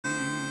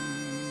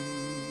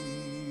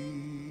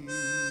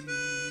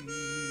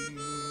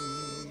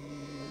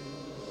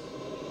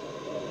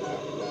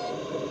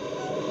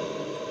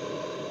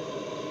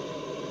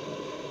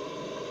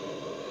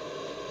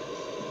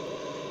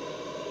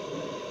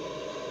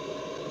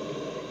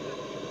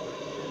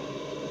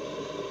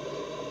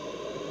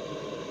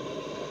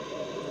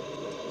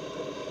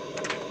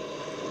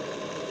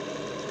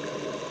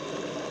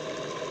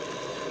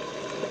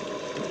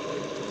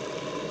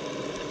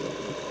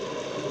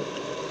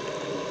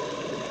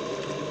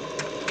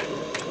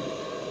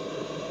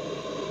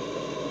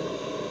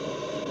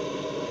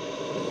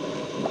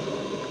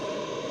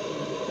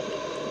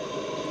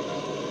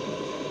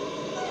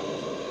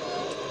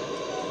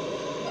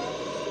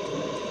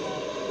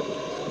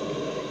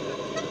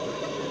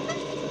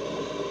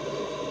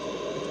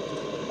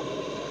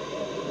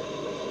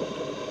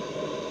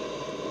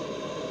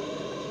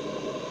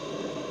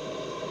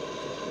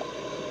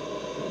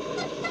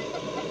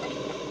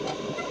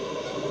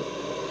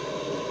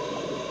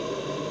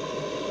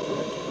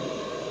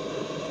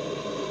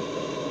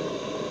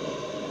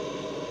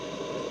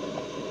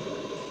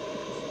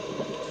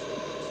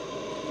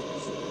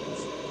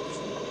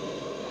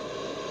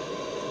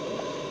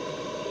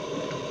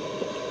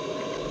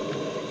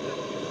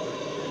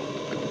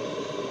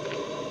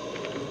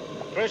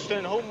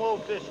Kristen, who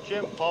moved this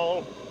gym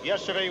pole?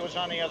 Yesterday was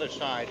on the other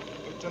side.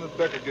 Lieutenant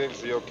Becker gave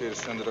us the okay to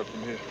send it up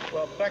from here.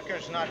 Well,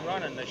 Becker's not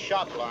running the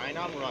shop line.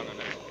 I'm running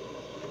it.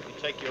 You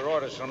take your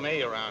orders from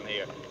me around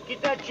here.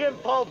 Get that gym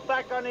pole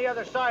back on the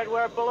other side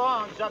where it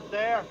belongs, up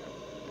there.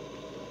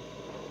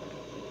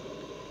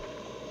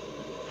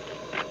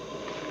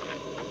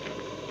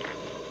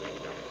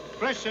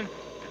 Listen.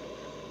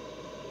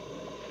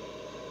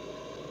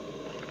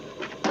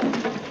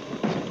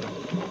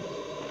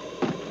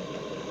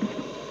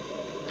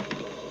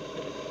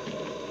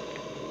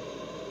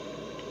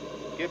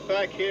 Get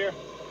back here.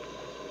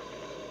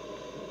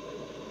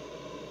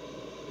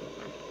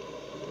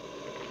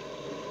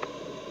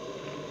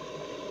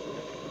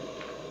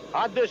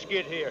 How'd this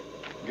get here?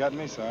 Got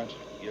me, Sarge.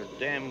 You're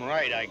damn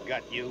right I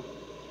got you.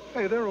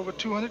 Hey, there are over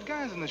 200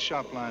 guys in this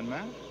shop line,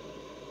 man.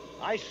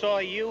 I saw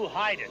you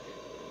hide it.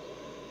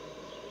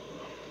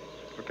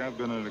 Look, I've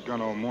been under the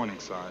gun all morning,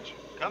 Sarge.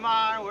 Come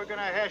on, we're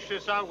gonna hash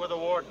this out with the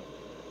warden.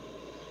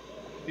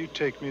 You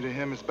take me to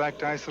him, it's back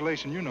to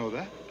isolation. You know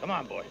that. Come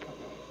on, boy.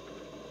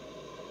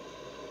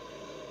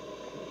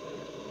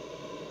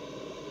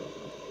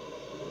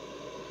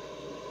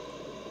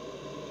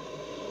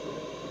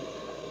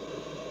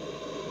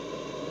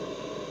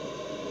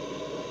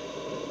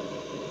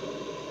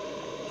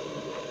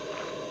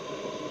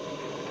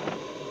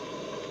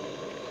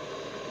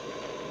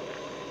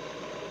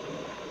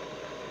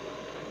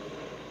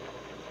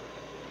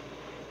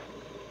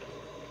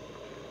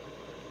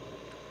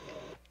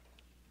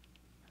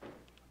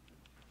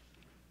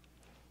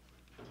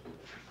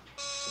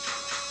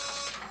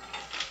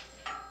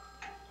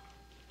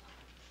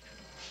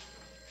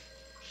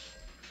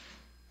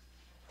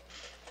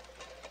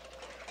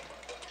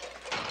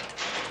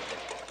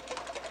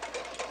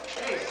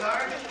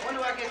 When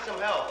do I get some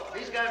help?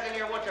 These guys in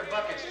here want their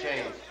buckets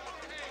changed.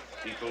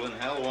 People in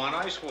hell want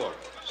ice water.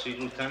 See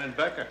Lieutenant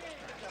Becker.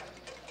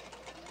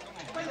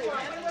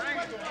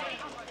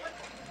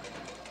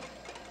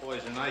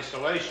 Boys in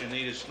isolation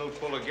need a snoot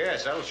full of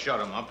gas. That'll shut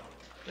them up.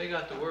 They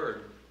got the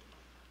word.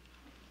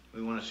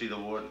 We want to see the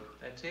warden.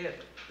 That's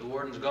it. The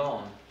warden's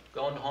gone.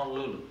 Gone to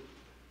Honolulu.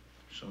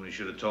 Somebody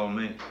should have told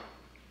me.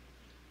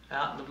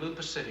 Out in the blue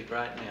Pacific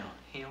right now.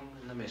 Him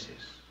and the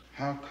missus.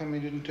 How come he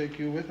didn't take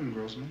you with him,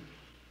 Grossman?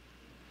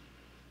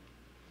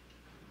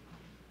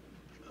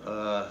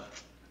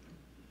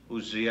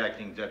 Who's the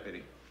acting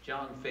deputy?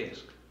 John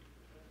Fisk.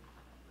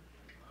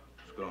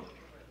 Let's go.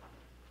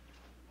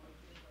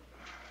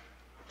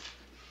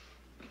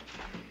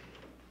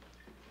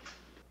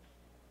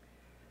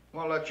 I'm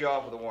gonna let you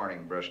off with a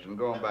warning, Briston.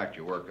 Going back to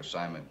your work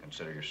assignment,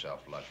 consider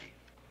yourself lucky.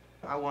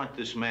 I want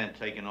this man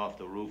taken off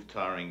the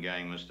roof-tarring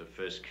gang, Mr.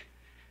 Fisk.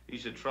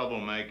 He's a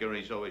troublemaker.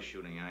 He's always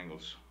shooting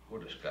angles.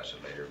 We'll discuss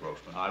it later,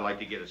 Grossman. I'd like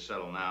to get it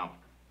settled now.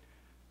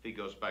 If he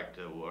goes back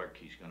to work,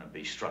 he's gonna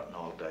be strutting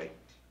all day.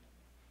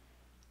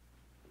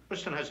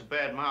 Briston has a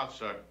bad mouth,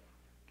 sir.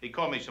 He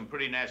called me some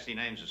pretty nasty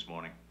names this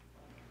morning.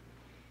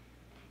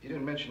 You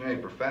didn't mention any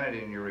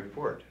profanity in your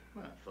report.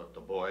 I thought the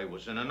boy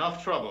was in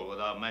enough trouble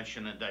without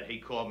mentioning that he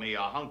called me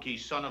a hunky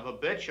son of a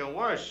bitch or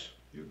worse.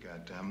 You're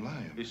goddamn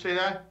lying. You see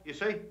that? You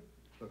see?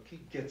 Look, he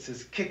gets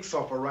his kicks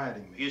off of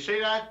riding me. You see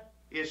that?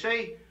 You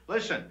see?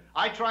 Listen,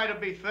 I try to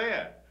be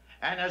fair.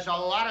 And there's a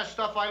lot of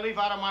stuff I leave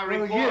out of my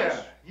reports.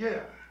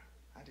 Yeah.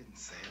 I didn't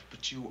say it,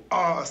 but you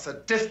are a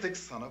sadistic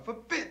son of a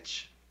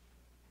bitch.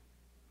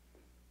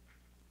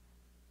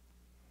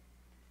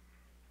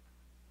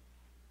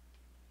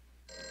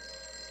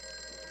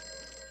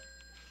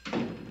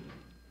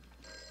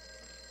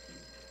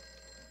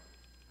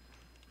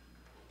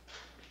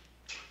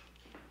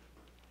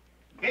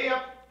 Key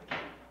up.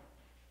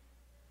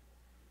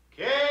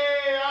 Key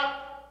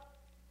up.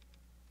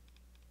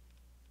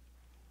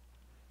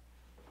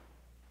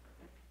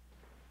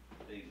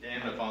 Be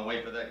damned if I'll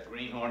wait for that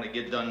greenhorn to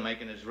get done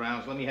making his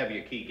rounds. Let me have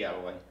your key,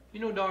 Galloway. You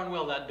know darn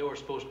well that door's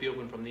supposed to be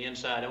open from the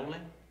inside only.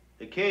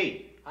 The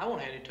key. I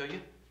won't hand it to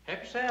you. Help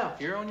yourself.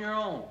 You're on your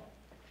own.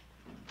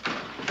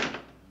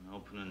 Been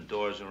opening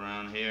doors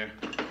around here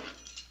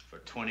for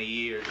 20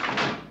 years.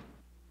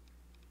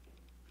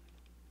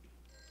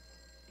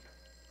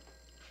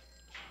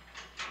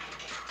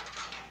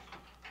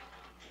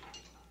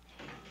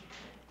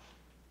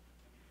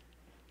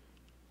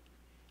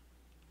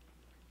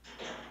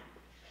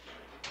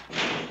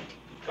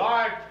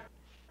 Guard!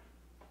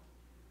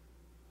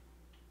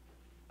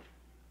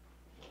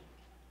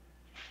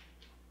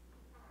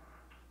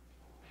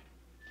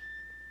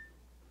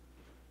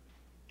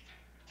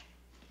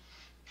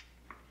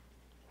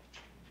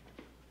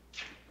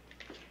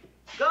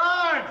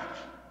 Guard!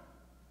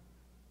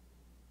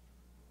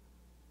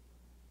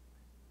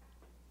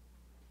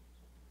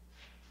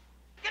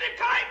 Get it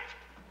tight!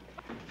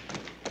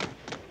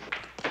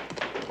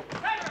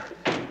 Traitor!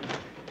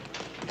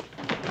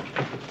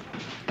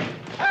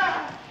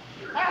 Ah!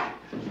 Ah!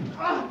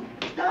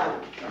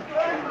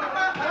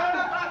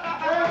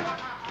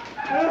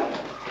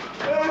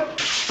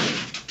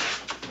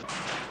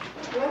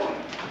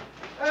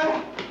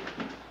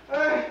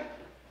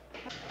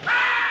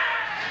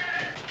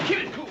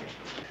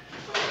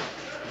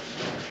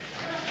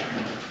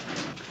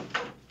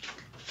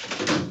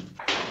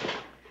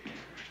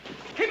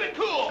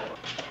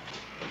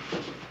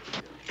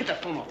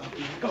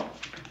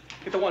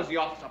 the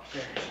office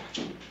upstairs.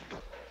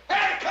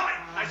 Hey, Kellin!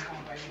 Nice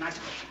going, baby. Nice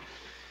going.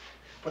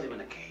 Put him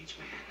in a cage,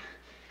 man.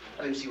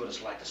 Let him see what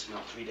it's like to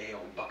smell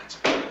 3-day-old buckets.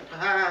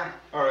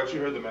 All right, you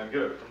heard the man.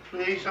 Get up.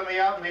 Please, let me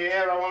out in the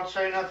air. I won't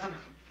say nothing.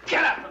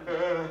 Get up!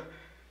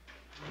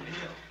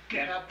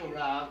 Get up,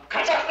 around.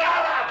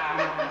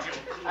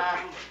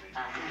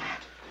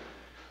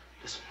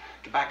 Listen,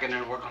 get back in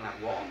there and work on that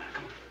wall, man.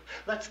 Come on.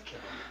 Let's kill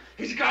him.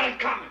 He's got it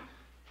coming.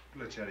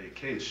 Let you out of your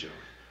cage, show.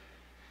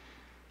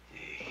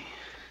 Hey,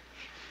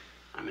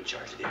 I'm in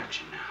charge of the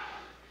action now.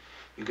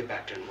 You get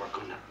back there and work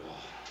on that wall.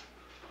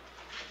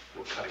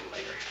 We'll cut him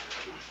later.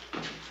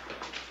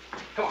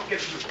 Come on,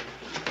 get him.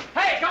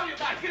 Hey, come you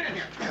guys, get in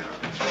here.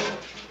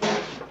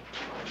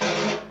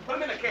 Put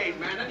him in a cage,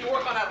 man. Then you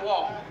work on that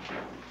wall.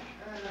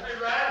 Hey,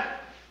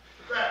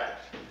 Rad.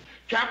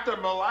 Captain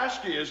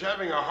Molaski is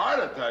having a heart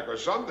attack or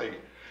something.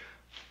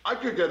 I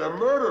could get a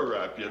murder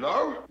rap, you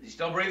know? Is he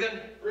still breathing?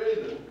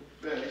 Breathing?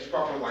 Man, he's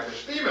puffing like a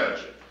steam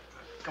engine.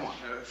 Come on,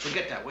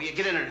 forget that. Will you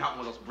get in there and help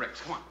him with those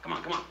bricks? Come on, come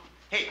on, come on.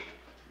 Hey,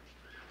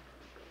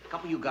 a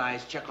couple of you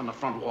guys check on the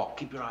front wall.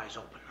 Keep your eyes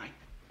open, right?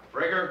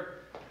 Brigger,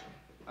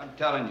 I'm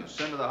telling you,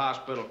 send to the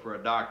hospital for a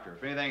doctor.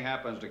 If anything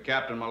happens to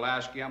Captain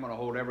Molaski, I'm gonna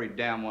hold every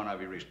damn one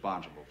of you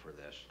responsible for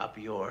this. Up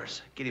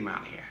yours. Get him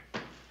out of here.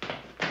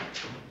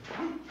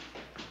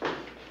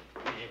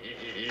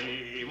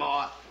 Hey,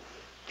 Ma.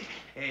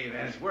 Hey,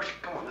 man, it's working.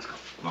 Come on, let's go.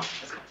 Come on,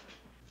 let's go.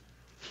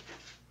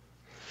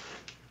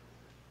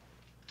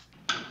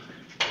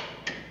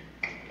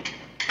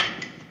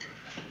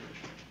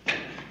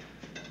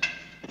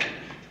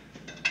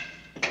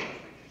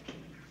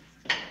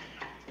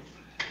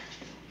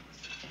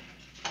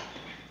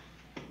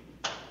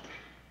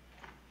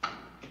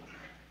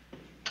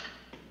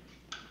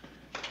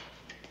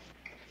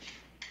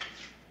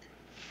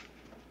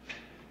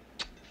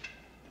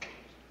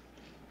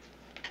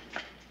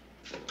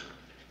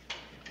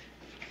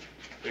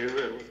 Hey,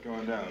 Red, what's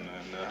going down,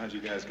 man? How'd you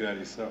guys get out of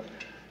your cell?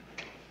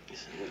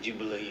 Listen, would you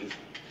believe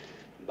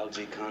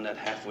Bugsy conned that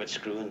half-wit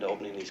screw into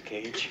opening his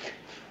cage?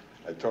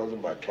 I told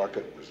him my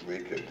bucket was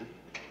leaking.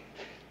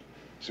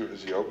 As soon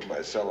as he opened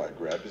my cell, I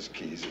grabbed his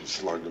keys and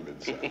slung them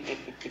inside.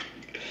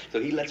 So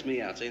he lets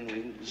me out,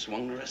 saying we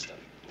swung the rest of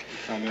them.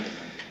 How many, man?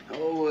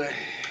 Oh,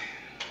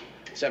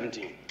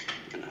 17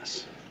 and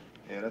us.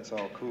 Yeah, that's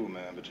all cool,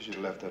 man, but you should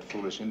have left that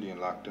foolish Indian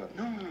locked up.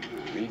 No.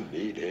 We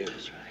need him.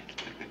 That's right.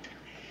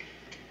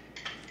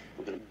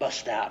 We're gonna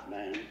bust out,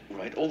 man,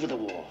 right over the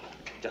wall.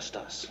 Just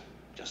us.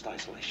 Just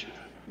isolation.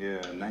 Yeah,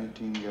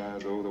 19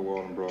 guys over the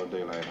wall in broad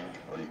daylight,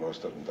 huh? Only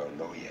most of them don't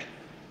know yet.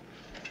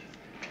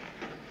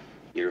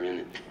 You're in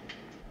it.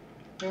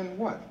 And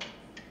what?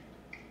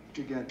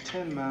 You got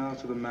 10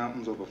 miles to the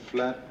mountains over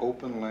flat,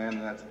 open land,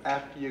 and that's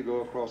after you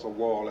go across a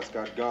wall that's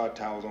got guard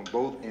towers on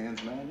both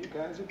ends, man. You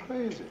guys are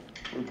crazy.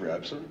 We'll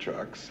grab some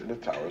trucks, and the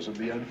towers will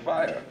be on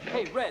fire.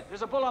 Hey, Red,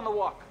 there's a bull on the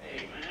walk.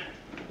 Hey, man.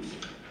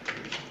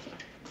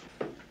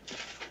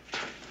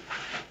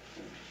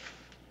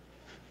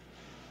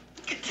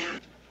 Get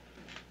down.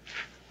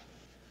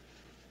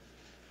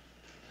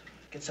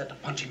 Get set to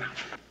punch him out.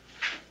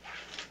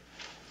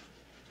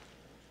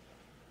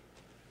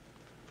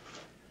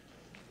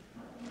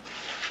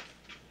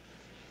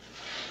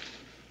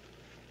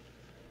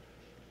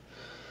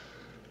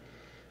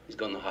 He's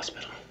going to the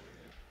hospital.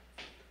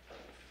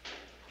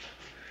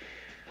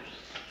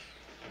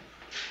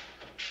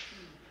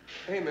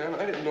 Hey, man,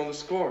 I didn't know the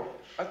score.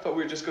 I thought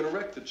we were just gonna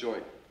wreck the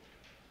joint.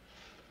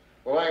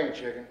 Well, I ain't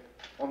chicken.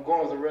 I'm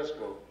going with the rest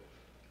go.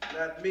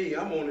 Not me.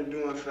 I'm only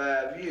doing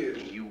 5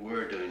 years. You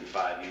were doing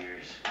 5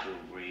 years, Cool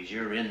Breeze.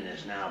 You're in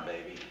this now,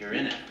 baby. You're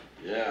in it.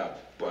 Yeah,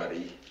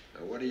 buddy.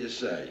 Now, what do you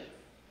say?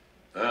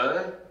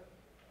 Huh?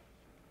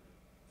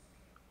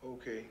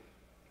 Okay.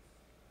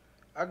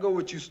 I go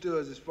with you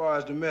studs as far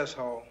as the mess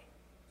hall.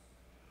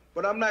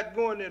 But I'm not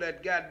going near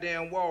that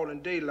goddamn wall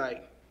in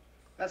daylight.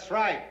 That's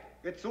right.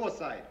 It's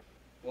suicide.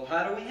 Well,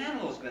 how do we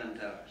handle those gun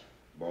towers?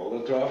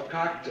 Molotov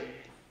cocktail.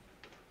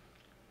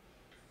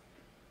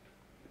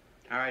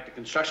 All right, the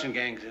construction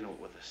gang's in it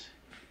with us.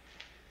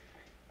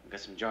 We've got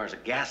some jars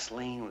of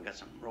gasoline, we've got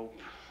some rope.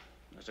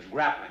 There's a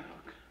grappling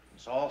hook.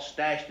 It's all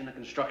stashed in the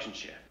construction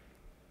shed.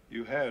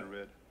 You had,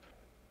 Red.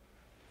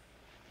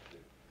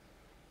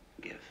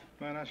 Give.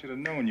 Man, I should have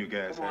known you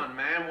guys Come had. on,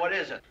 man, what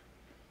is it?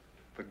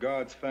 The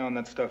guards found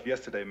that stuff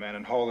yesterday, man,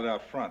 and hauled it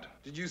out front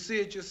Did you see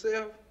it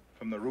yourself?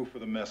 from the roof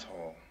of the mess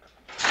hall.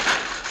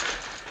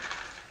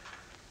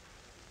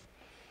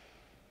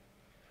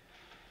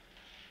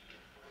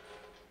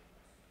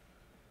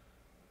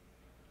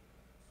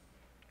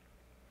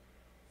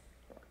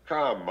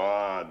 Come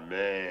on,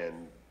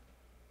 man.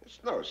 It's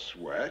no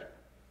sweat.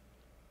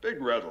 Big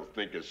Red will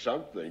think of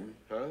something,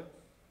 huh?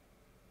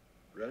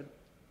 Red?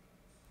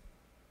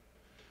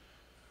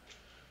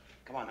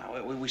 Come on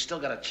now, we still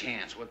got a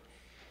chance.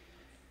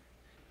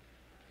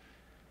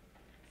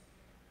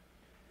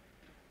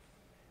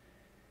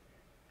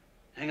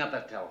 Hang up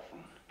that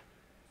telephone.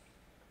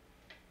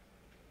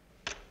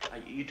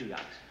 You two guys,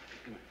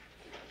 come here.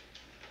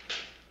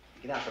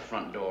 Get out the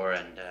front door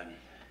and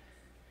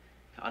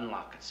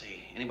Unlock it,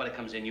 see? Anybody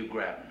comes in, you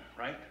grab them,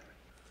 right?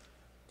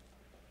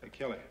 Hey,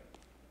 Kelly,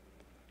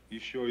 you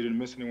sure you didn't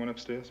miss anyone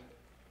upstairs?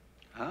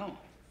 How?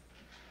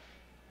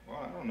 Well,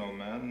 I don't know,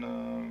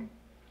 man.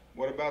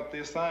 What about the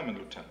assignment,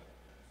 Lieutenant?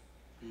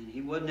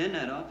 He wasn't in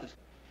that office.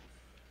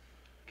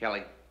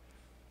 Kelly,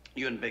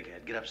 you and Big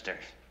Head, get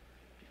upstairs.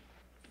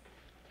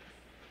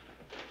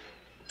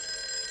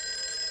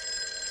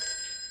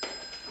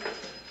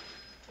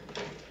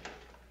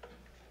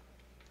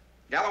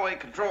 Galloway,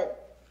 control.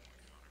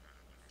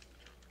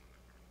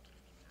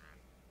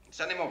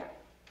 Send him over.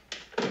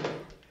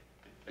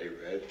 Hey,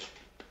 Red,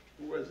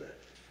 who was that?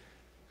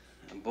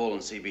 A bull in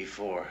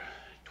CB4.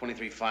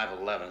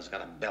 23-511's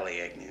got a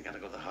bellyache and he's got to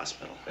go to the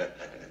hospital.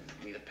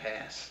 Need a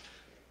pass.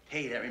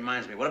 Hey, that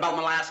reminds me. What about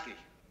Mulaski?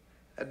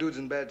 That dude's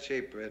in bad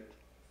shape, Red.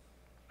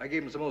 I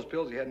gave him some of those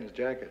pills he had in his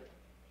jacket.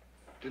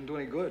 Didn't do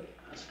any good.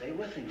 I'll stay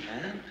with him,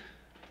 man.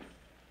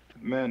 The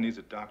man needs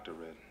a doctor,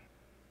 Red.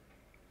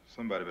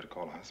 Somebody better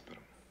call a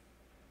hospital.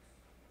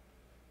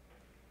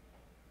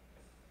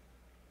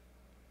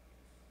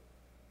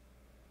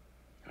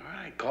 All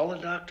right, call the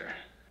doctor.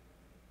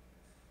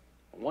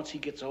 Once he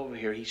gets over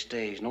here, he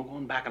stays. No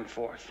going back and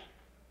forth.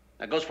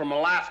 That goes for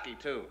Mulaski,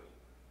 too.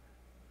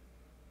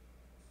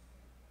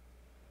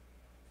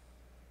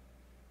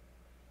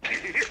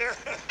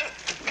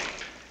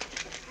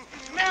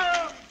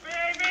 Smell 'em,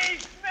 baby!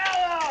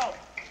 Smell 'em!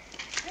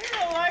 You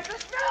don't like the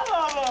smell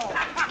of 'em!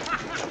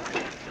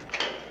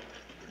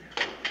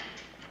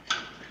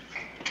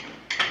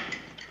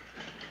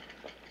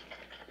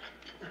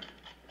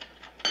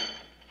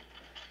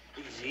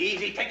 Easy,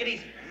 easy. Take it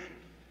easy.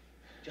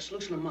 Just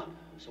loosen them up,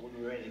 so when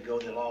we're ready to go,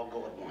 they'll all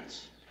go at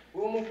once.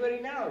 We're almost ready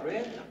now,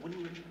 Red. Now,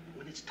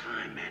 when it's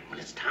time, man, when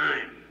it's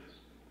time.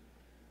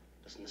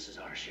 Listen, this is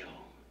our show.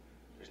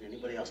 There isn't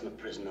anybody else in the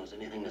prison knows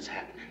anything that's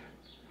happening.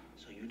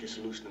 So you just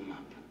loosen them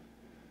up.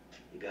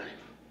 You got it?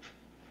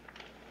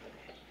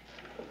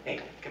 Hey,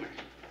 come here.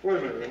 Wait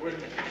a minute, Red, wait a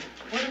minute.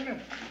 Wait a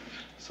minute.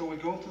 So we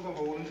go through the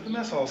hole into the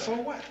mess hall, so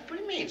what? What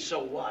do you mean,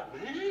 so what,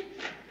 man?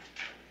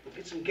 We'll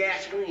get some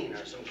gasoline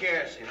or some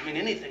kerosene. I mean,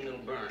 anything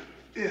that'll burn.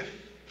 If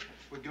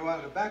we go out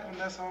of the back of the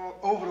mess hall,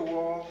 over the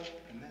wall,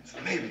 and then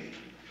some maybe.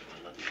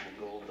 We'll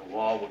go over the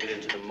wall, we'll get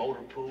into the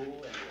motor pool,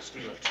 and we'll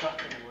steal a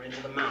truck, and then we're into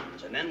the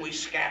mountains, and then we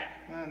scatter.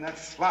 Man,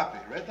 that's sloppy,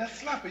 Red. That's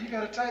sloppy. You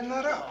gotta tighten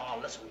that up. Oh,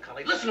 listen,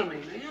 Cully, listen to me,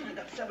 man. I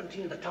got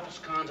 17 of the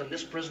toughest cons in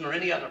this prison or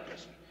any other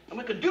prison. And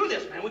we could do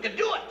this, man. We could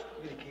do it.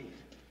 Give me the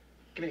keys.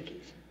 Give me the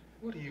keys.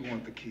 What do you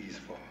want the keys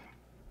for?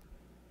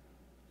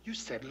 You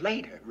said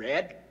later,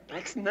 Red.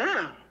 That's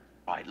now.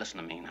 All right, listen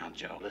to me now,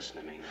 Joe. Listen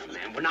to me now,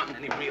 man. We're not in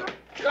any real...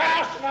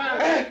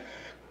 Hey,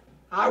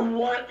 I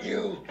want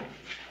you.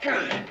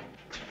 And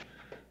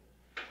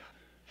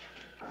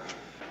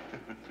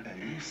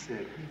you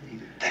said you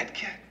needed that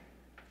cat.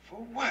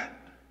 For what?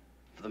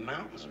 For the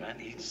mountains, man.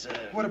 He's,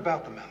 What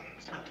about the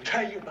mountains? I'll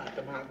tell you about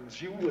the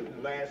mountains. You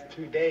wouldn't last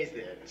 2 days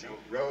there. There's no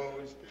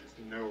roads,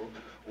 there's no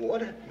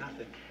water,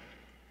 nothing.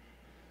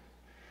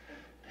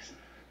 Listen,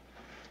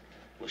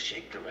 we'll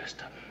shake the rest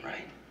of them,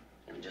 right?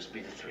 It'll just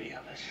be the three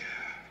of us.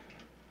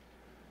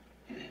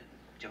 Yeah.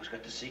 Joe's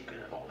got the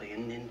secret of all the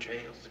Indian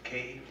trails, the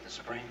caves, the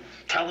springs.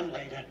 Tell him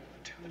later.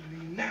 Tell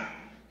me now.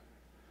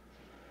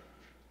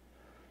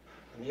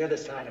 On the other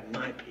side of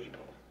my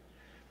people,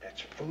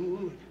 that's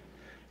food,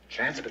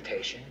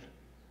 transportation.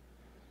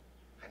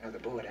 I know the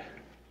border.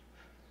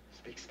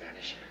 Speak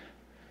Spanish.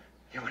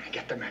 You want to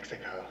get to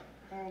Mexico.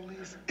 All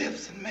these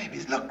ifs and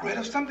maybes. Look, Red,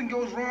 if something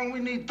goes wrong, we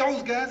need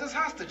those guys as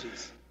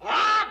hostages.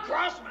 Ah,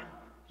 Grossman!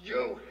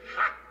 You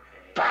hot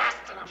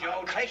bastard!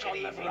 Joe, take it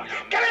easy now.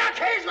 Give me the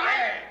keys,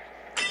 man!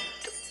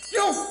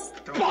 You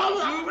Don't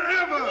you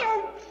ever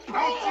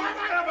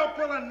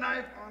pull a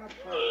knife on a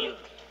partner.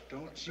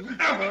 Don't you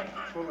ever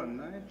pull a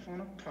knife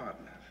on a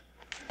partner.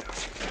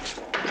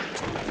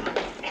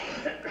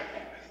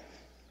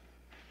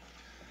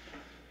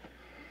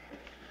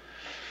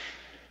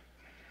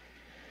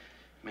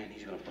 Man,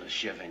 he's gonna put a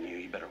shiv in you.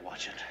 You better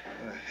watch it.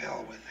 The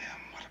hell with him.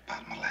 What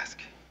about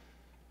Mulaski?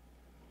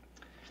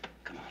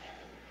 Come on.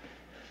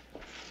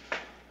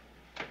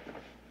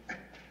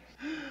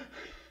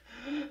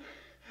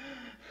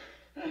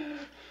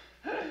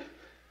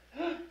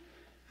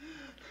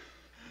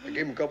 I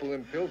gave him a couple of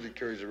them pills he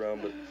carries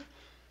around, but...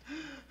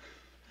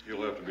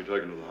 He'll have to be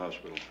taken to the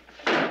hospital.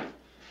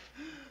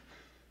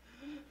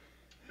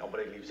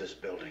 Nobody leaves this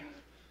building.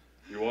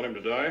 You want him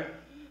to die?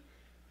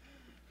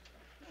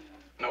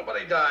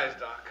 Nobody dies,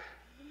 Doc.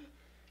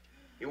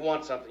 You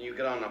want something, you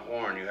get on the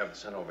horn. You have it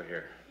sent over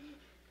here.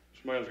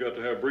 This man's got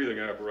to have breathing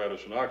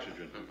apparatus and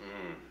oxygen.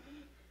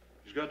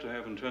 He's got to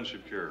have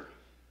intensive care.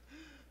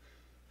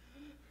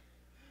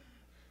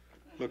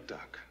 Look,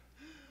 Doc,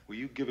 will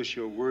you give us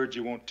your word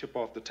you won't tip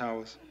off the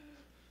towers?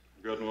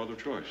 I've got no other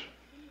choice.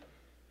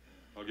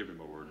 I'll give you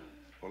my word.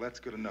 Well, that's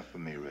good enough for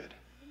me, Red.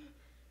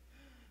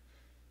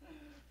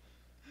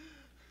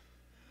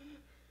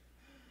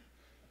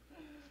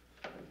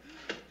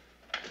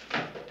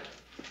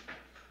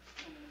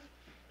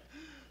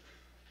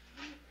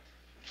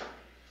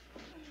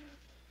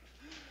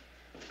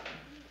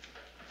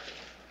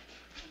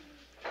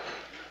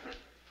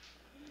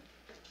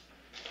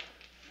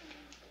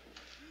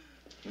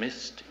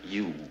 Missed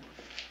you,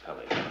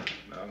 Kellin.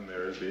 Now,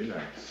 Mary, be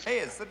nice. Hey,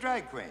 it's the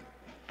drag queen.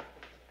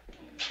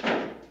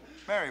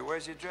 Mary,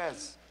 where's your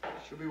dress?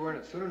 She'll be wearing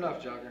it soon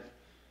enough, Jogger.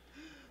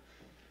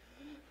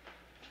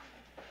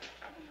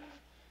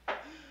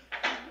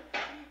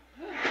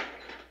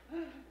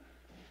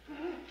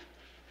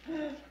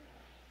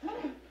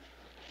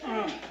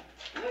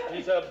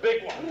 He's a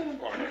big one.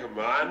 Oh, come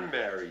on,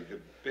 Mary. The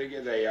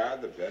bigger they are,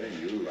 the better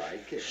you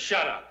like it.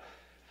 Shut up.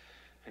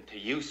 And to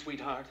you,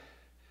 sweetheart,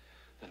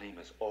 the name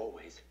is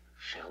always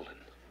Sheldon.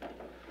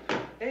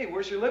 Hey,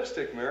 where's your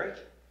lipstick, Mary?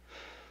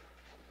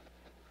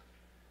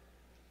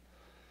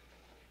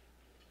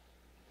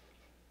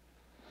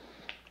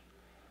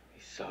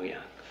 He's so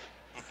young.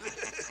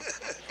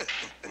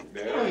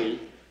 Mary,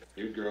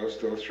 you girls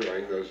still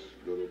throwing those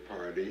little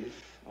parties?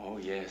 Oh,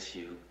 yes,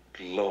 you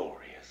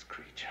glorious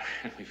creature.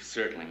 We've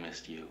certainly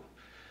missed you.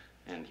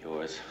 And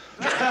yours.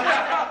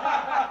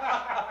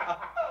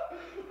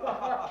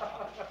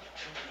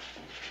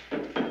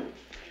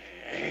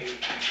 Hey.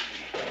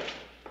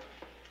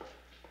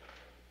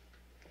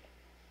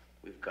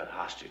 We've got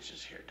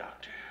hostages here,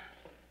 Doctor.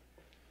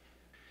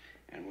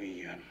 And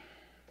we,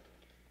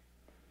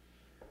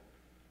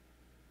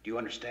 do you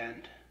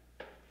understand?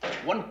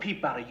 One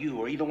peep out of you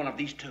or either one of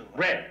these two.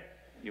 Red!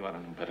 You ought to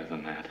know better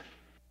than that.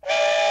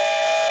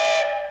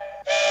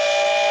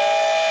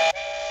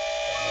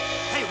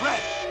 Hey,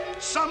 Red!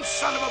 Some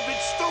son of a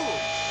bitch stole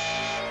him!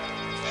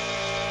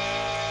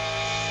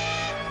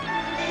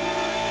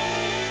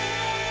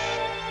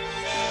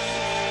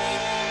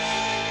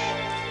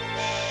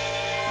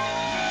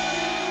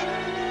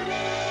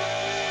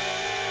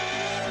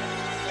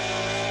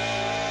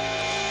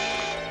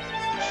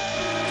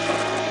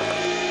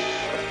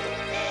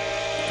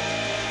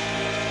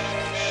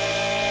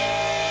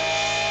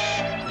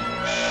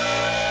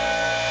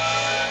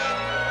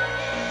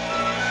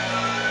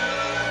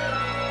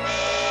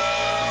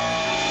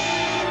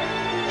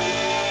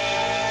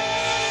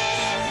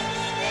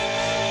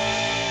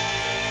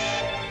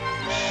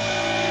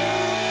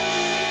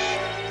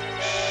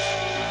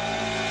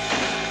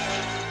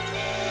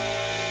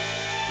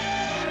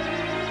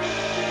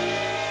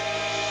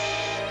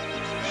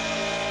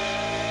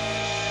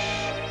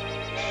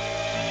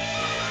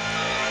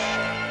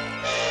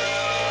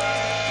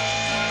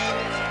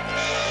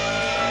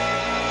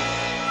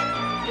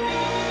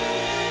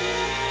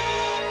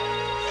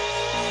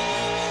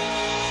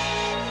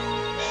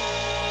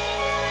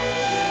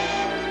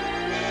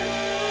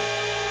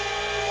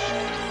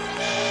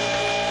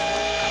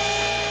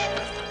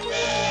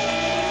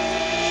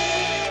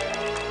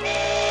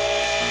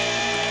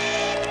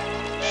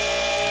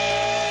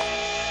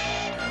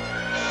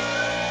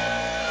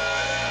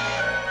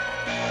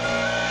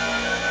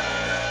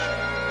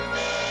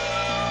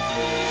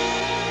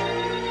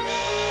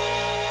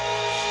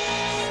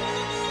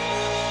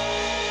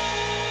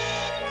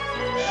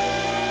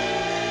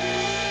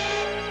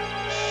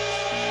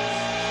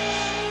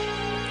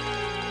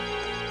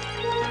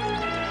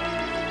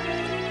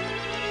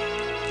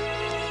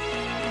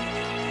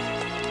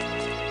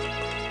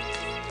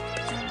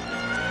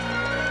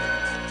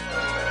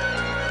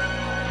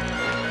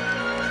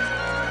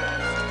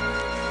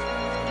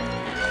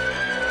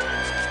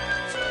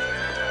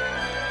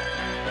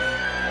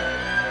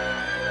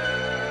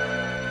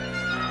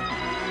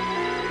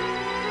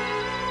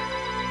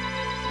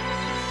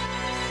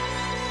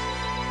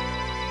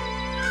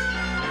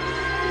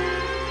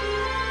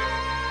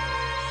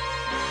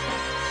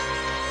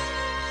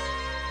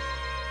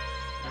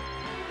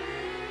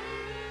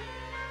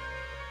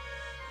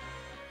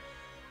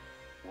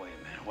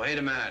 Wait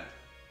a minute.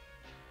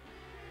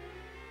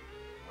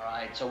 All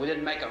right, so we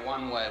didn't make it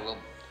one way. We'll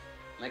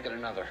make it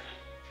another.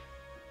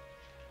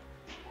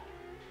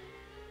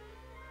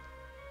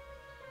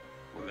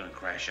 We're gonna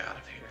crash out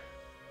of here.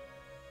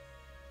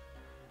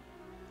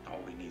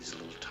 All we need is a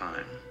little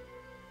time.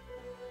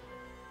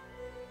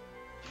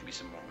 Maybe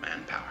some more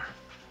manpower.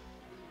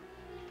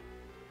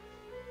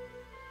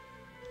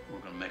 We're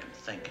gonna make them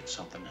think it's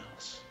something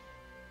else.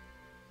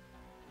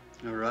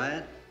 A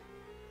riot?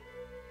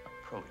 A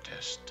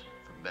protest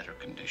for better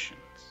conditions.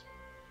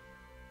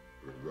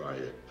 A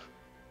riot.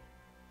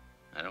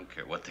 I don't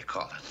care what they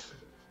call it.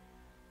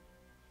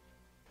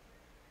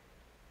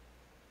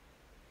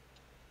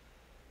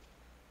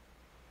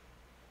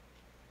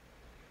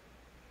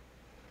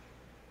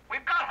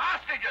 We've got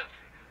hostages!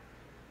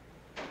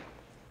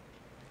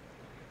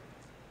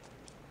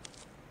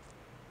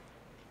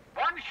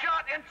 One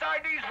shot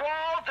inside these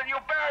walls and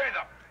you'll bury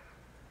them.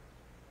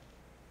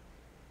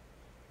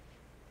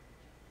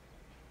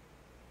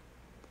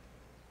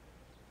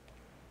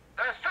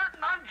 There are certain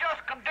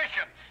unjust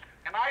conditions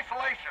in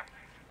isolation.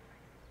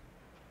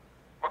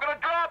 We're going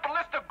to draw up a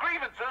list of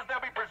grievances. They'll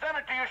be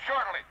presented to you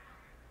shortly.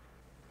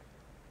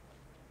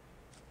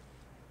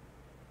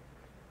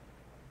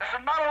 This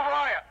is not a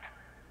riot.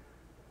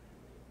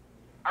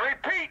 I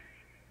repeat,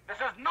 this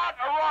is not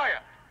a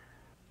riot.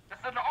 This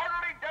is an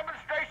orderly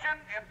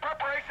demonstration in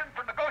preparation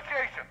for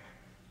negotiations.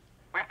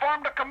 We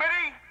formed a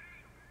committee.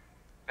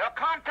 They'll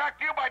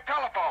contact you by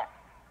telephone.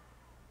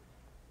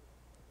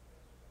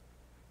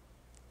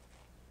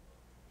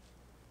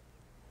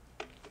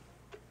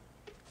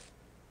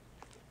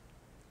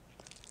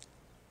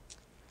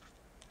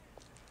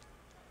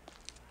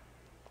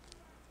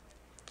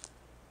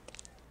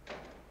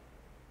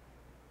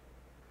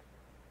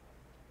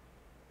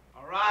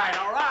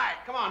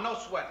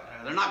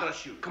 They're not gonna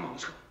shoot. Come on,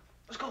 let's go.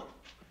 Let's go.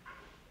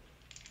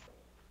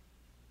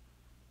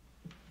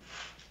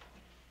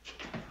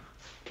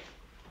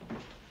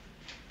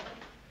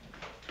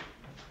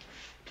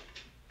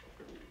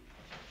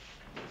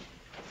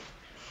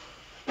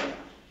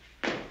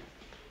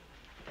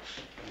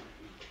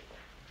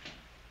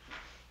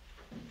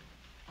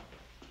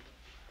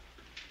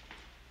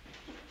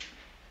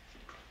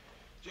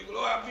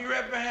 Gigolo, I'll be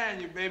right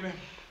behind you, baby.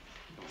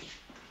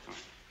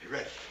 Hey,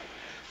 Red,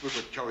 look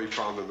what Kelly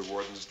found in the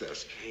warden's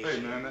desk. Hey,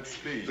 man, that's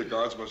Speed. The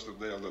guards must have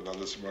nailed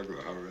another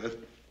smuggler, huh, Red?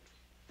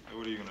 Hey,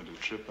 what are you gonna do,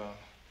 trip out?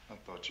 I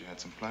thought you had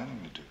some planning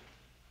to do.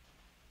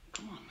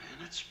 Come on, man,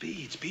 that's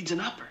Speed. Speed's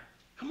an upper.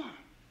 Come on.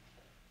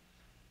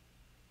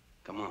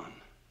 Come on.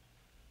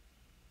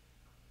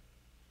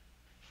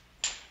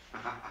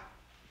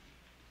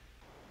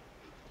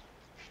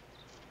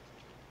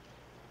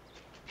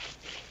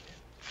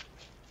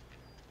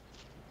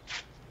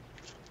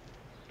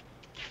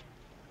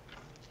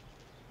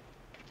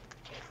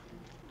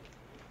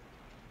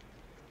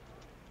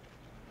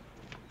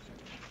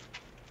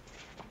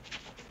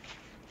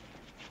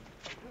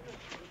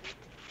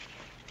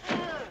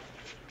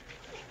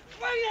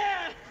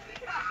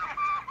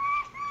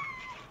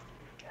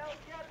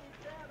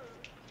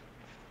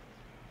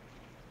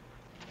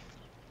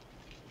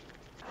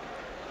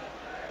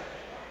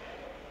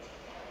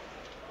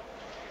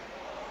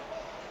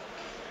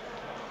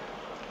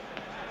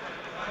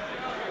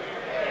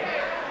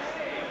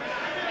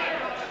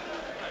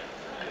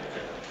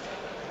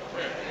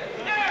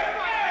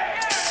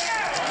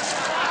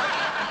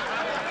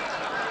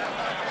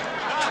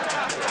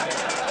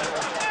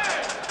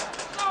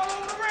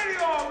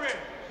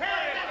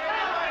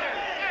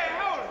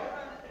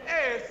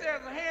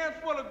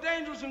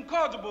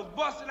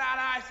 Busted out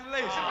of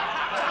isolation.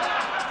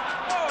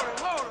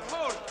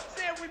 Hold it.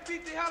 Said we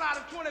beat the hell out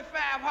of 25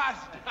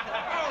 hostages.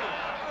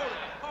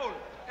 Hold it.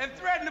 And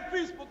threatened the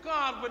peaceful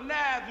cons with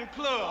knives and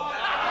clubs.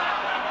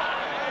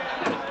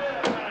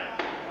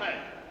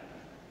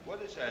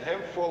 What is that?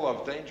 Handful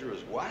of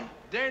dangerous what?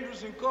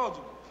 Dangerous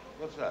incorrigibles.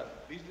 What's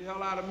that? Beats the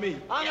hell out of me.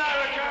 I'm not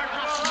a character.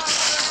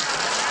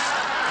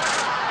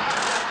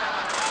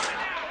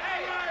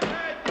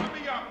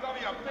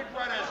 Dummy up. Big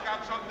Red has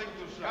got something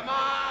to say. Come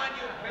on,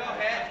 you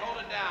pillheads, hold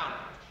it down.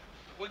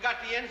 We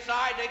got the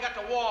inside, they got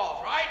the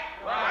walls, right?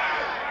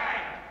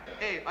 Right.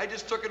 Hey, I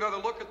just took another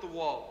look at the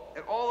wall,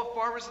 and all the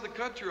farmers in the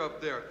country are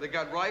up there. They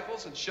got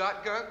rifles and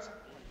shotguns.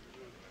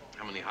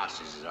 How many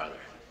hostages are there?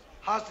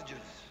 Hostages.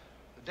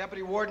 The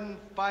deputy warden,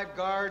 5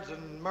 guards,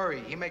 and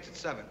Murray. He makes it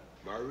 7.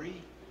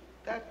 Murray?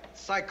 That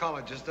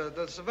psychologist,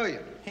 the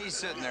civilian. He's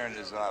sitting there in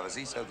his office.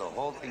 He said the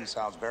whole thing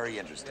sounds very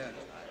interesting.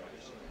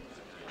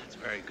 That's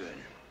very good.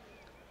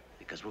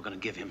 Because we're gonna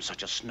give him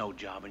such a snow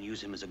job and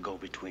use him as a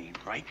go-between,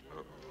 right?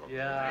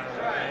 Yeah.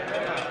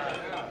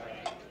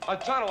 A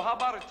tunnel, how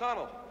about a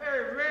tunnel?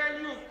 Hey,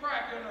 man, you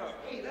cracking up.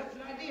 Hey, that's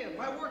an idea.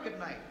 Why work at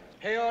night?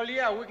 Hell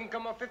yeah, we can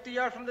come up 50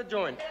 yards from the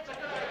joint.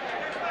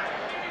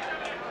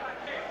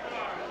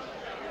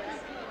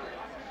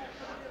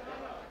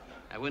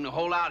 And we're gonna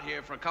hold out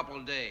here for a couple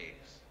of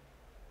days.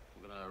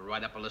 We're gonna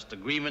write up a list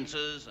of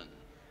grievances, and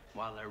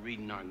while they're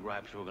reading our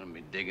gripes, we're gonna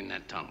be digging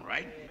that tunnel,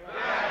 right?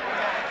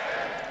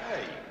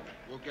 Hey,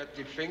 we'll get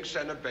the Finks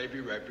and the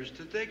baby rapers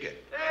to dig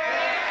it.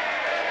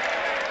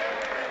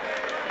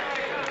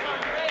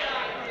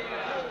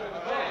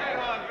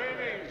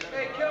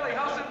 Hey, Kelly,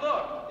 how's it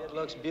look? It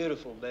looks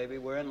beautiful, baby.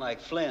 We're in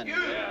like Flynn.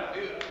 Beautiful.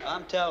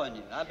 I'm telling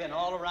you, I've been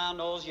all around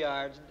those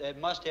yards. They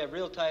must have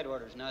real tight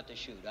orders not to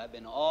shoot. I've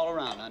been all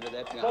around under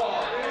that gun.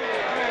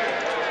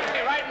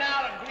 Hey, right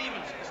now, the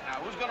grievances. Now,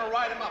 who's gonna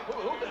write them up?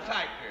 Who can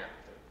type here?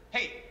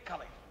 Hey,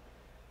 Cully.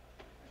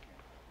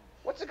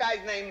 What's the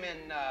guy's name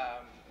in,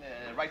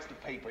 writes the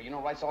paper? You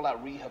know, writes all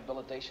that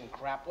rehabilitation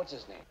crap. What's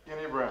his name?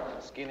 Skinny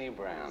Brown. Skinny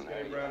Brown.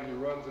 Skinny Brown, he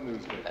runs the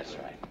newspaper. That's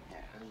right,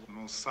 yeah. The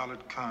most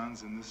solid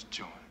cons in this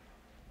joint.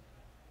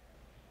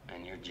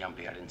 And you're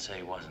jumpy. I didn't say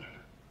he wasn't.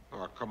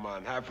 Oh, come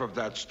on. Half of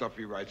that stuff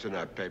he writes in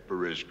that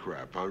paper is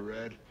crap, huh,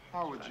 Red?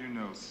 How would you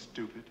know,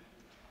 stupid?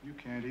 You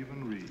can't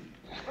even read.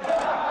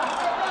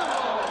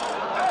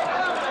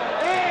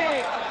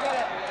 Hey,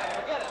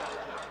 forget it.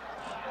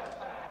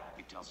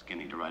 You tell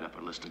Skinny to write up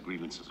a list of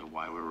grievances of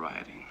why we're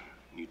rioting.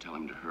 And you tell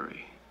him to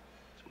hurry.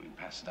 So we can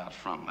pass it out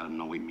front and let him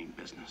know we mean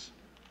business.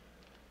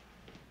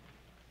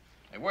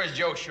 Hey, where's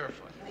Joe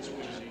Surefoot?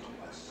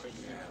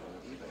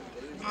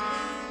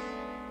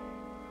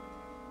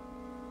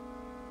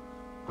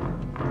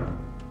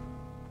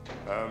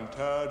 I'm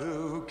tired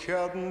of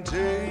counting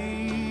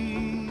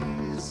days.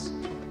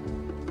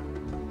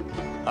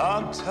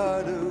 I'm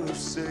tired of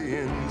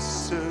saying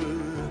sir,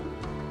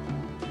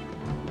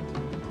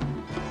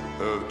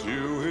 of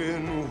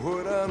doing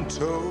what I'm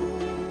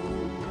told,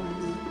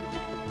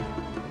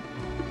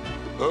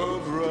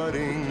 of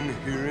riding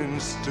here in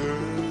stir.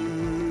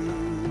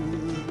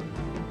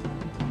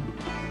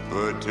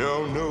 But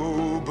don't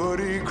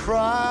nobody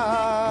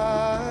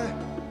cry.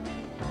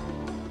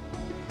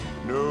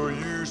 No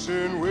use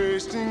in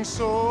wasting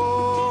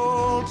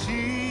salty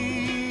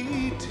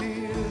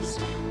tears.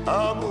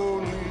 I'm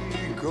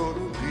only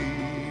gonna be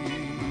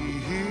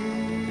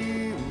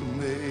here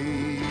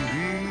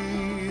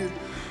maybe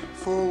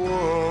for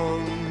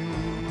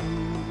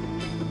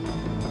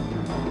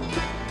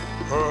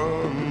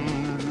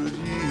 100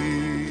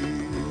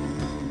 years.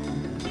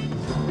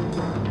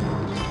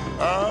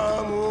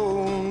 I'm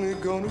only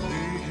gonna be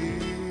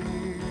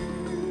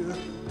here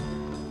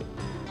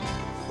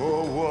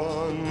for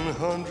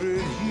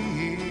 100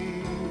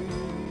 years.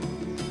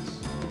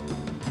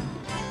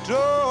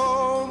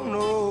 Don't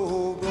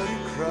nobody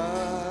cry.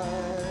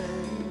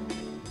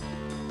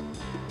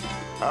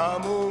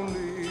 I'm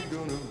only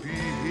gonna be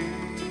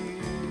here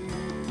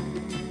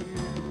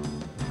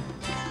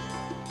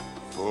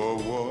for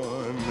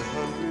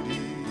 100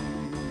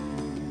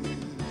 years.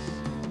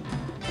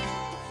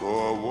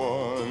 For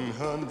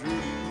 100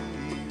 years.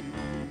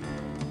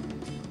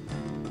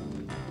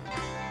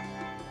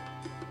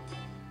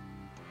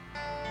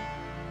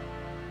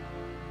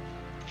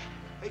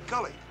 Hey,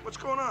 Cully, what's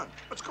going on?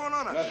 What's going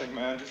on out there? Nothing,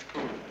 man. Just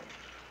cool.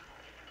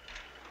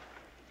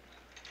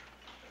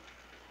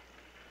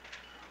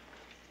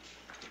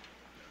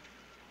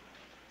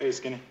 Hey,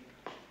 Skinny.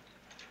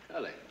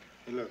 Cully.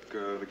 Hey, look,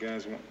 the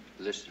guys want...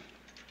 Listen,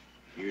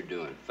 you're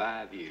doing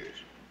 5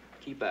 years.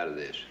 Keep out of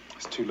this.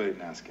 It's too late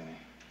now, Skinny.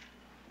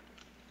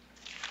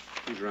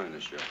 Who's running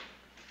the show?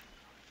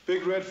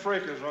 Big Red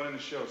Fraker's running the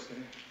show,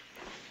 Skinny.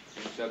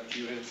 What's up to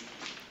you in it?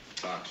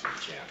 Boxing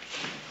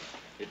champs.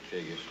 It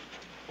figures.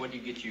 What do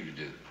you get you to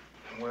do?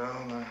 Well,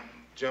 I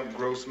jumped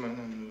Grossman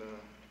and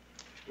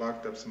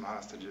locked up some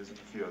hostages and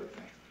a few other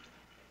things.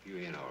 You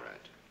in all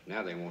right.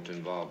 Now they want to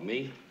involve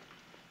me.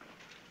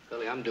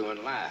 Cully, I'm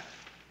doing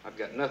life. I've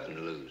got nothing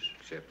to lose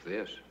except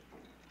this.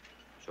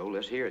 So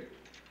let's hear it.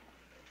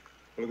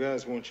 Well, the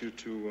guys want you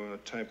to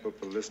type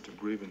up a list of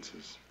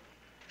grievances.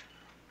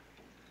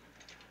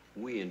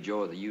 We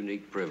enjoy the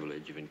unique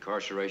privilege of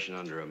incarceration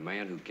under a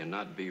man who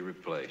cannot be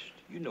replaced.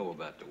 You know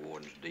about the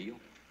warden's deal.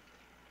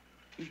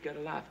 He's got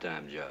a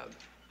lifetime job.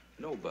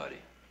 Nobody,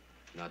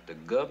 not the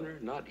governor,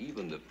 not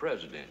even the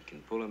president,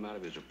 can pull him out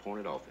of his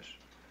appointed office.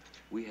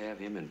 We have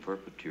him in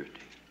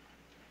perpetuity,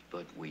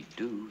 but we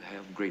do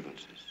have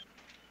grievances.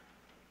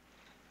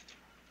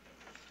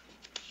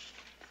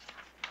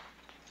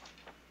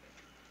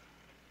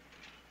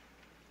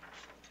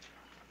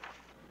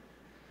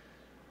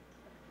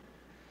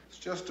 It's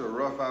just a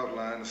rough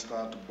outline to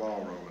start the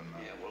ball rolling now.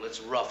 Yeah, well,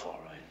 it's rough,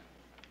 all right.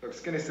 Look,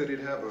 Skinny said he'd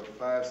have a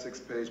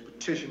 5-6 page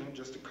petition in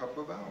just a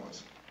couple of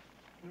hours.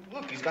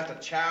 Look, he's got the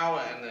chow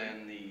and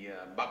then the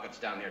buckets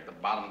down here at the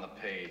bottom of the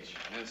page.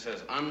 And it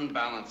says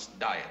unbalanced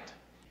diet.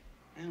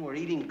 And we're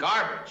eating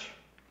garbage.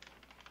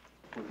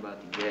 What about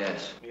the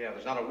gas? Yeah,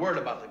 there's not a word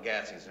about the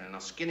gas incident. Now,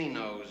 Skinny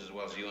knows as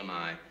well as you and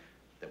I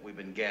that we've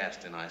been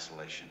gassed in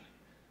isolation.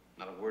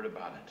 Not a word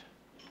about it.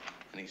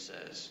 And he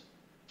says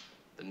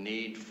the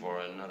need for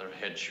another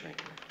head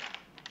shrinker.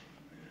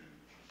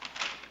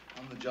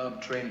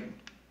 On-the-job training.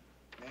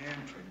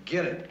 Man,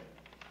 forget it.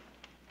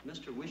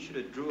 Mister, we should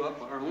have drew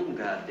up our own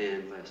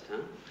goddamn list,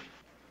 huh?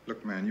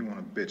 Look, man, you want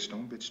to bitch,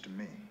 don't bitch to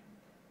me.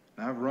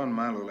 Now, I've run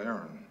my little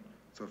errand.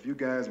 So if you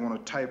guys want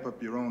to type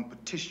up your own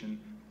petition,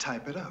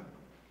 type it up.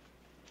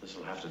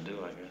 This'll have to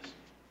do, I guess.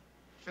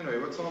 Anyway,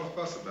 what's all the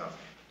fuss about?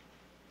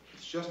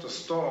 It's just a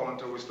stall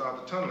until we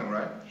start the tunneling,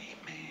 right? Hey,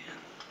 man,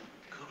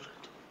 cool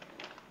it.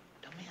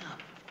 Tell me up.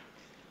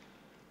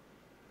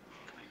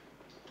 Come here.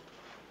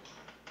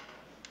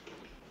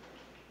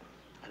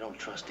 I don't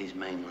trust these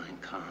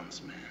mainline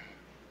cons, man.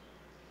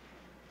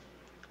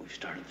 We've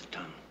started the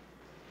tunnel.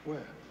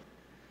 Where?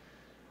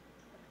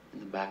 In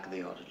the back of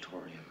the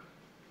auditorium.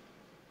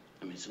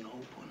 I mean, it's an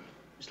old one.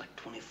 It's like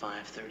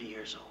 25, 30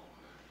 years old.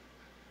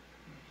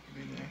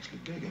 You mean they're actually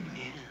digging now?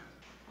 Yeah.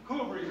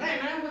 Cool breeze.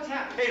 Hey, man, what's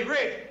happening? Hey,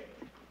 Red.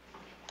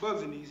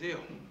 Bugsy needs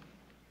help.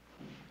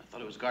 I thought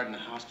it was guarding the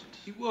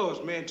hostages. He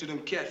was, man, till them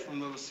cats from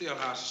little cell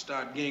houses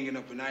start ganging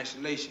up in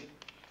isolation.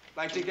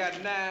 Like they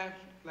got knives,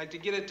 like to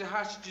get at the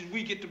hostages,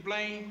 we get the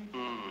blame.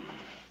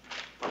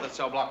 Well, that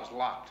cell block was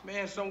locked.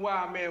 Man, some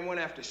wild man went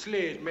after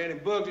Sledge, man,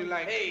 and Bugsy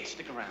like... Hey,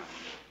 stick around.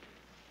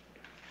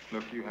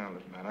 Look, you handle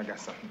it, man. I got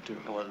something to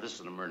do. Oh, well, this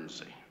is an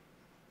emergency.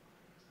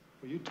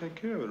 Well, you take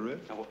care of it,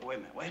 Red. Now, wait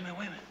a minute, wait a minute,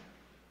 wait a minute.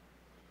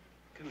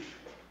 Come here.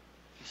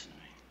 Listen to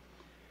me.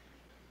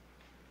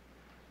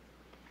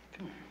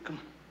 Come here, come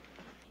on.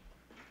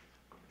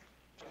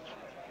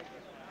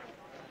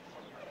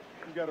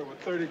 You got over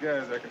 30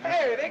 guys that can...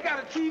 Hey, they got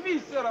a TV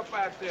set up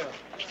out there.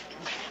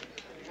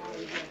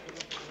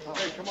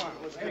 Hey, come on.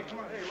 Let's get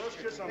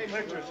some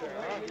pictures here,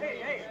 huh?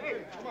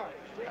 Hey, come on.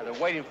 Now,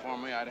 they're waiting for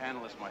me. I'd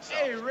handle this myself.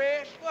 Hey,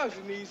 Red,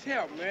 Bugsy needs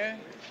help, man.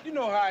 You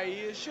know how he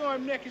is. Show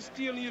him neck and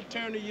steel and you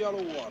turn to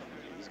yellow water.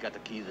 He's got the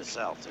key to the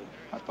cell, too.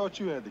 I thought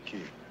you had the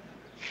key.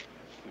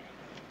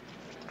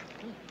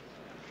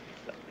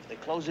 Look, if they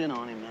close in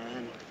on him,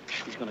 man,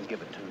 he's gonna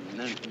give it to them.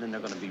 And then they're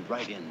gonna be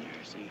right in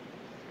there, see?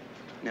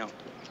 Now,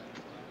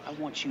 I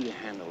want you to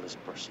handle this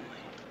personally.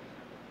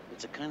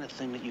 It's the kind of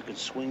thing that you can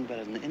swing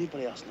better than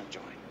anybody else in the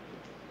joint.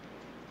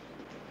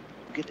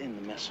 Get in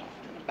the mess hall,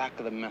 in the back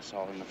of the mess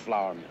hall in the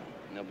flour mill,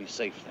 and they'll be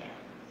safe there.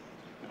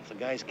 If the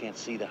guys can't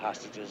see the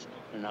hostages,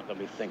 they're not gonna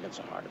be thinking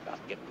so hard about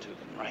getting to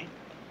them, right?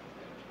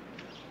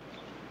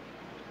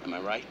 Am I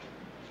right?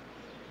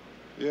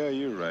 Yeah,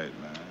 you're right,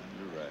 man.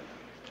 You're right.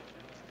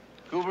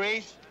 Cool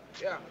Breeze?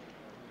 Yeah.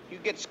 You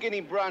get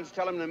Skinny Bronze,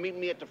 tell him to meet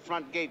me at the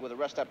front gate with the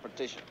rest of that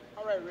partition.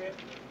 All right, Red.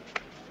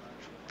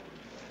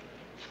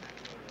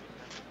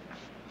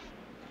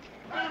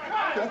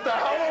 Get the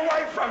hell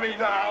away from me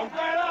now!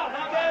 Get up,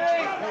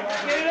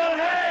 huh, you don't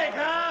hang,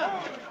 huh?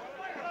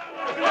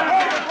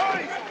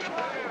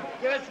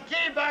 Give us the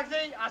key,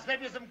 Bugsy. I'll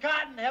slip you some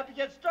cotton and help you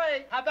get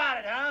straight. How about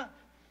it, huh?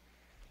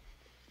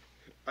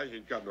 I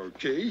ain't got no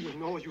key. You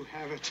know you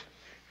haven't.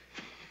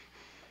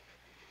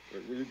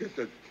 Will you get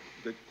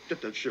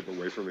that ship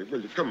away from me,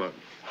 will you? Come on.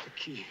 The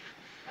key.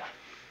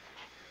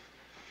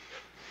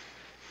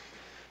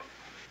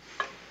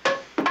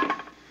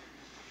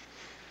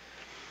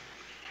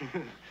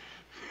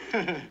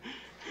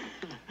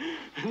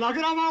 Now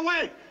get out of my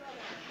way.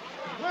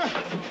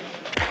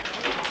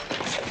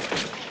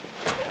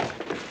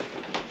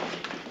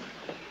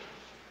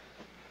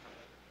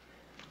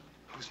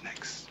 Who's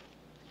next?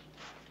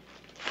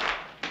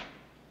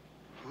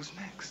 Who's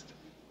next?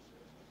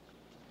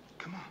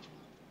 Come on.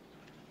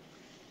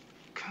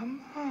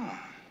 Come on.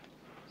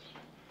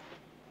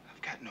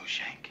 I've got no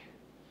shank.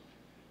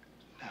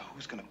 Now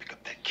who's gonna pick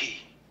up that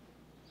key?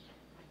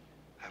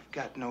 I've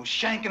got no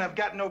shank and I've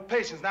got no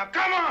patience. Now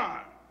come on!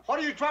 What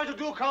are you trying to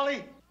do,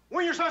 Collie?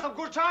 Win yourself some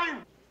good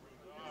time?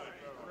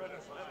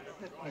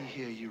 Let me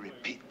hear you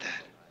repeat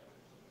that.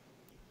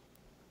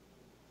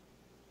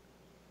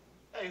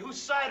 Hey, whose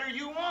side are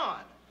you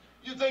on?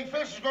 You think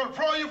Fish is gonna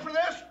throw you for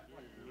this?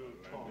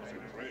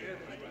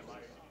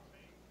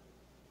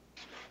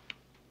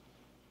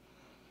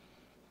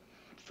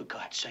 For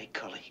God's sake,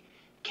 Cully,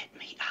 get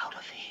me out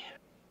of here.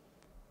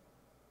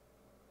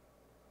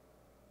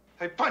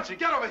 Hey, Punchy,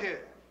 get over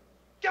here.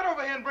 Get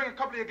over here and bring a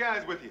couple of your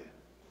guys with you.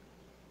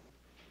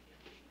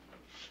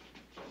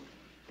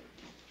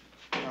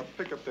 Now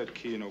pick up that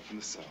key and open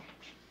the cell.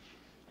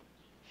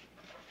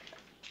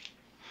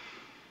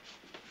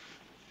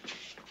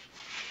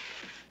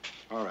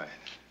 All right.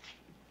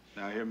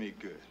 Now hear me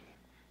good.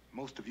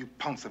 Most of you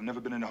punks have never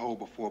been in a hole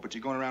before, but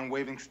you're going around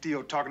waving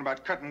steel, talking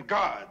about cutting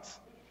guards.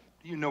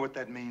 Do you know what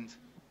that means?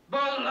 Bull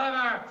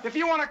lever! If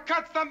you want to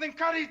cut something,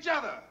 cut each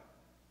other.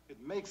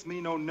 It makes me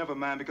no never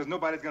mind because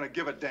nobody's going to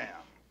give a damn.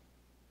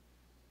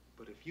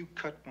 But if you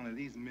cut one of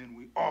these men,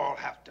 we all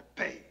have to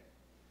pay.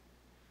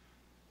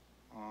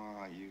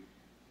 Oh, you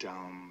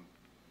dumb,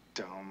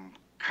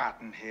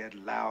 cotton-head,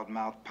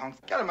 loudmouth punks.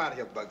 Get him out of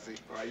here, Bugsy.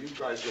 All right, you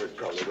guys are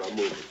color. Now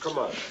move it. Come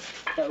on.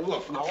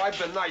 Look, now I've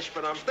been nice,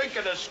 but I'm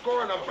thinking of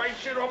scoring a base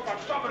shit off on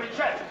somebody's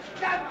head.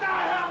 Get the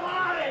hell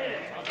out of here!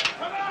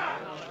 Come on!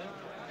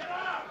 Get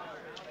up!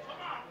 Come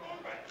on,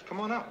 move it! Come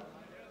on up.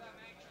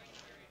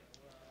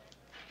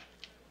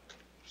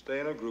 Stay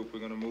in a group. We're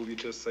going to move you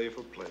to a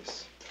safer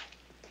place.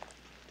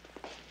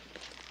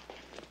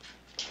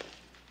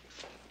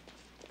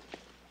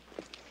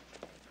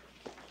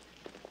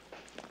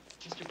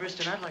 Mr.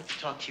 Briston, I'd like to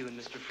talk to you and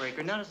Mr.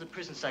 Fraker, not as a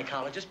prison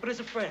psychologist, but as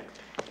a friend.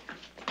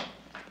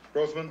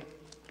 Grossman.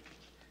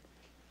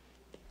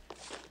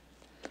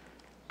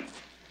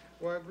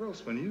 Why,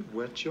 Grossman, you've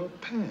wet your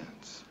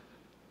pants.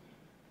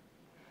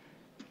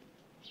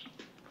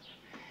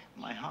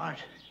 My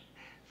heart,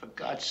 for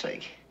God's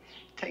sake,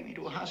 take me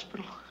to a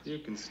hospital. You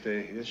can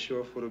stay here.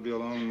 Surefoot will be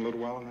along in a little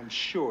while, and I'm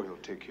sure he'll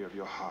take care of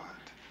your heart.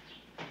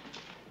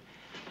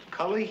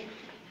 Cully?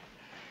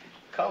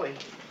 Cully?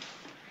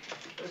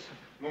 Listen.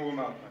 Move him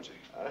out, Punchy.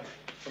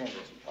 Come on,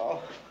 Grossman.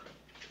 Oh.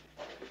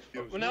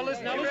 Well, now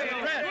listen,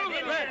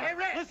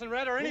 Red. Listen,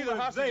 Red, are any of the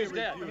hostages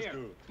dead?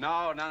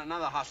 No, none of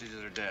the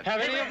hostages are dead.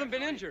 Have any of them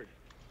been injured?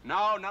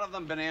 No, none of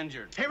them been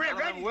injured. Hey, Red,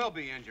 none of them will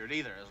be injured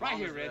either, as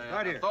long as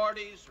the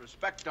authorities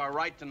respect our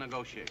right to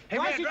negotiate. Hey,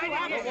 Red,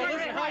 well,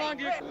 listen, how long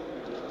do you...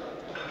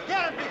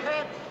 Get him, big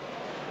head!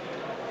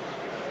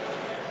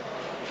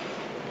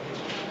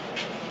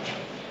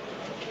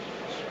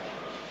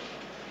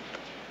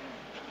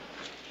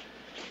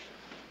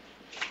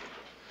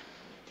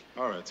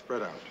 All right,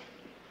 spread out.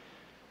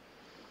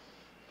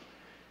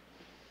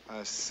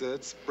 I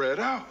said spread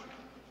out.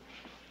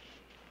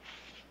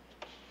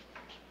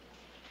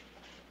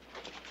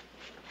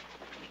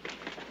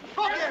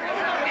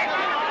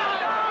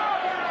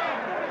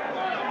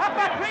 Up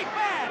that creek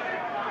bed!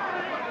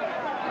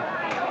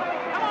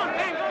 Come on,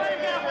 Ben, go let him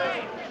get away!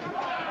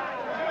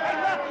 Hey,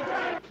 look, he's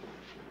trying to...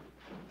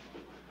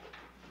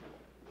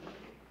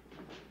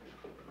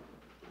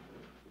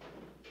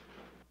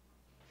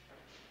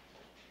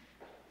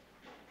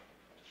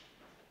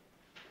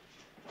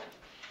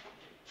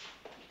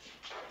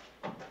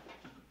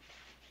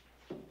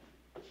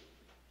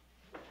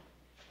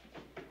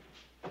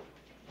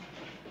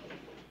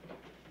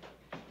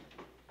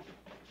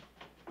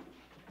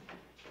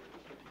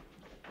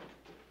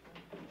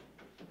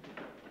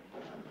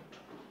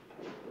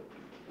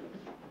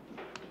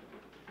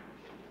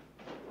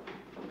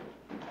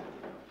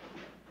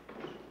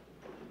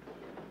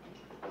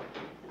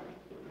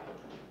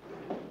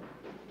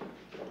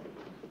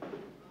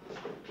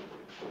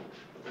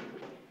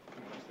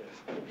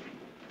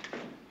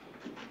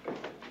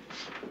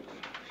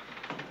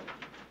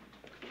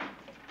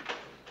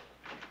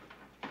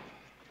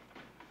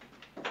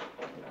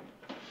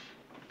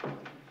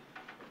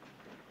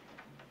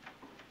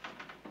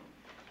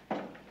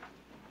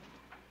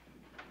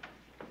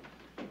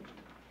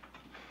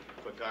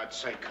 God's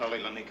sake,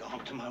 Cully, let me go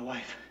home to my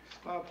wife.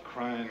 Stop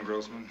crying,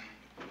 Grossman.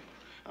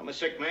 I'm a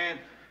sick man.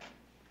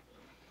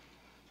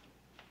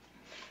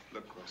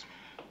 Look,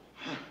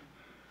 Grossman,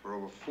 for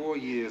over 4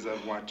 years,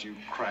 I've watched you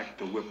crack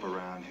the whip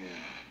around here.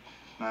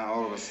 Now,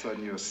 all of a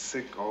sudden, you're a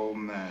sick old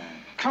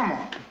man. Come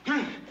on.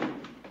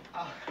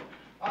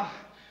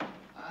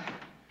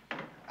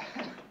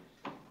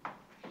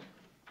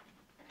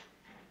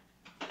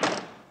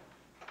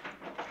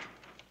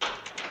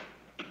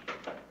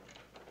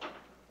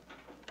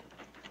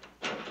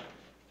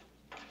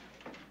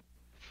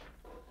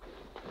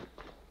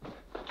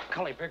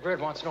 Cully, Big Red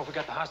wants to know if we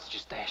got the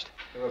hostages stashed.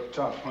 They're up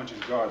top,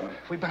 punching garden.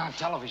 We've been on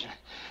television.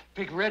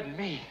 Big Red and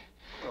me.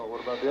 Oh,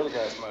 what about the other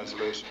guys from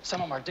isolation?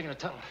 Some of them are digging a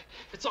tunnel.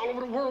 It's all over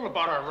the world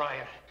about our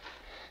riot.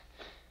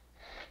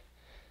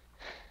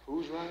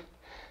 Who's right?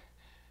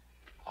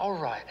 All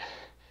right.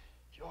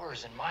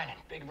 Yours and mine and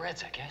Big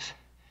Red's, I guess.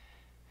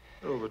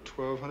 There are over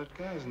 1,200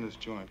 guys in this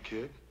joint,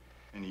 kid.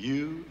 And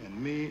you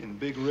and me and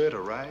Big Red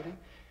are rioting?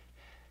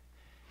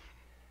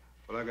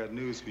 Well, I got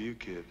news for you,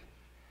 kid.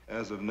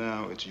 As of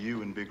now, it's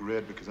you and Big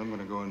Red because I'm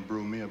gonna go and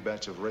brew me a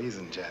batch of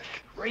Raisin Jack.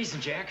 Raisin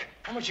Jack?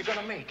 How much you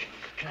gonna make?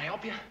 Can I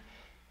help you?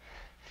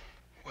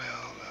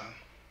 Well,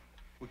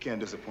 we can't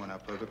disappoint our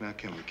public now,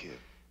 can we, kid?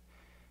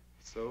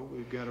 So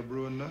we've got to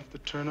brew enough to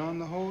turn on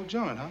the whole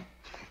joint, huh?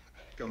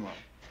 Come on.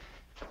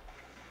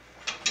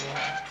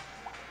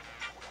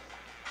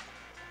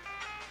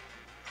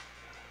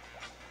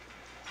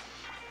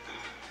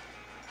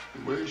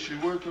 The way she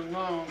working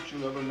now,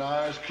 she'll have a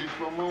nice keep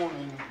on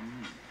morning.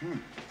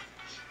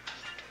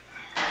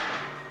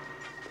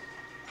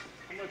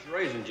 How much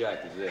Raisin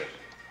Jack is this?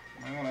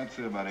 Well, I'd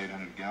say about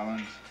 800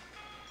 gallons.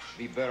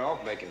 Be better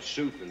off making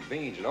soup and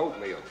beans and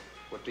oatmeal.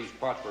 What these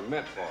pots were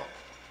meant for.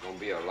 Gonna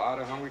be a lot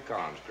of hungry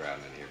cons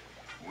crowding in here.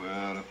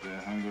 Well, if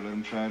they're hungry, let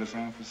them try this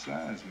on for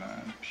size,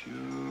 man.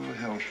 Pure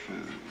health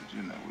foods.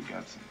 You know, we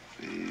got some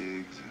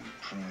figs and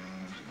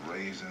prunes and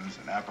raisins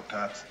and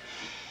apricots.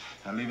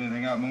 Did I leave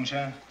anything out,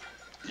 Moonshine?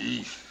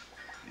 Yeast.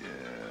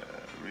 Yeah,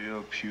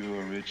 real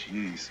pure, rich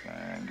yeast,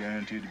 man.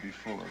 Guaranteed to be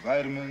full of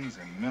vitamins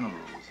and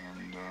minerals.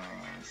 And,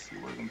 let's see,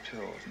 what are them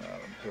pills now?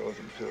 Them pills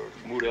and pills.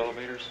 Mood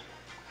elevators?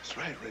 That's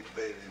right, Rick,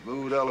 baby.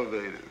 Mood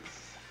elevators.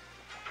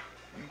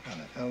 We're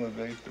gonna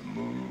elevate the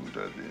mood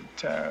of the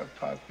entire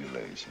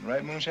population.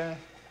 Right, Moonshine?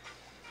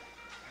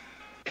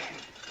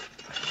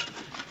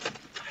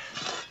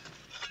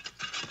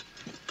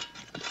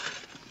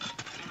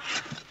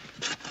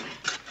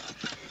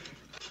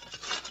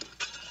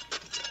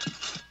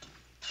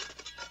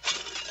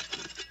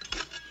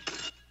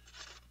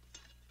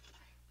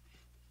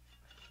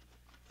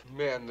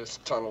 Man, this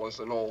tunnel is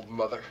an old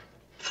mother.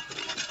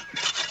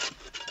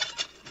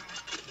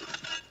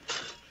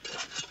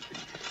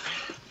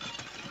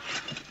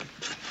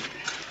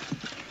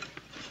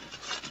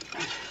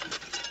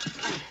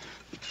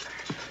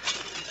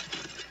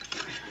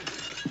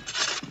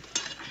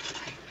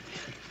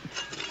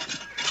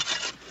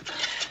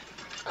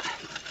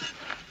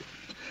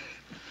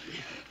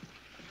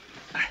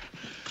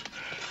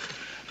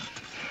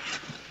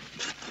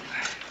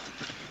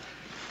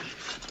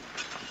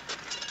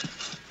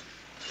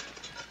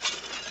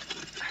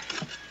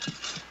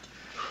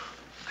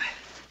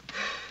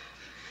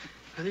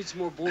 I need some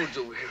more boards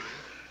over here.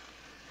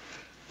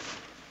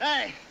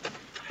 Hey,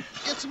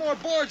 get some more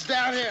boards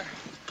down here.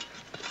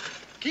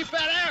 Keep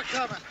that air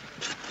coming.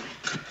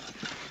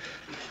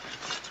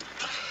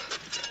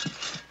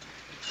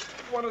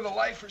 One of the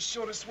lifers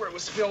showed us where it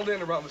was filled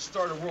in around the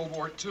start of World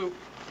War II.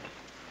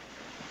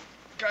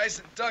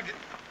 Guys that dug it,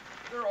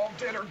 they're all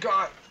dead or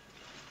gone.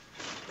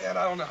 Man,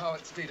 I don't know how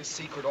it stayed a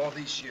secret all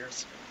these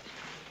years.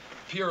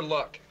 Pure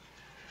luck.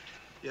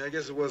 Yeah, I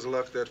guess it was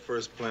luck that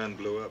first plan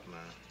blew up, man.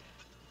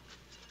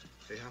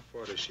 Hey, how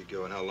far does she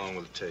go and how long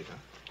will it take, huh?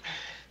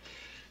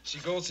 She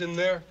goes in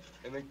there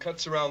and then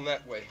cuts around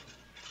that way.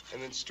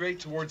 And then straight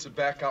towards the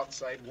back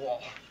outside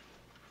wall.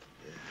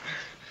 Yeah.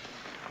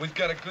 We've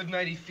got a good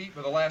 90 feet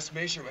for the last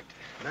measurement.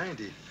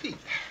 90 feet?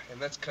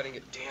 And that's cutting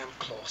it damn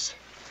close.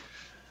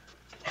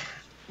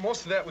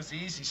 Most of that was the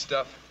easy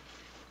stuff.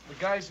 The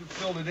guys who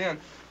filled it in,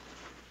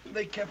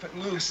 they kept it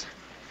loose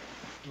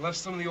and left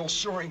some of the old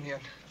shoring in.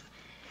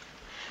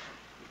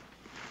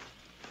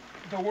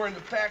 But we're in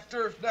the packed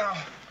earth now.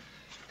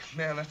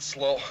 Man, that's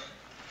slow.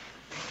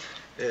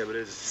 Yeah, but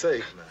it's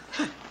safe,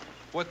 man.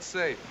 What's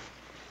safe?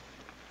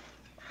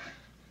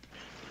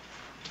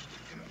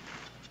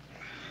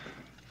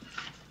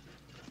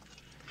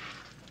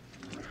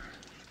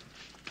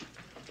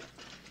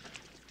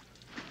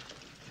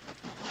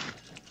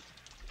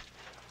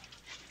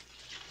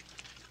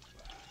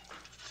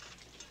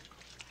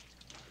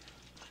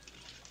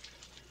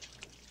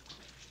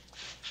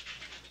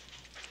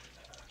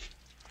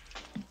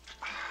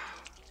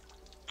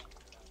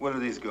 Where do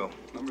these go?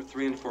 Number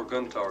 3 and 4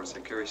 gun towers.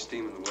 They carry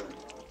steam in the winter.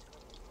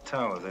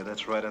 Towers, eh?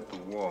 That's right at the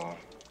wall.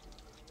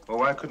 Well,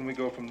 why couldn't we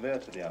go from there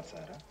to the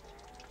outside, huh?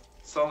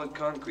 Solid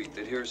concrete.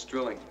 They'd hear us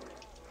drilling.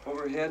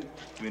 Overhead?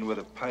 You mean where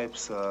the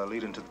pipes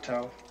lead into the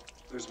tower?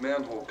 There's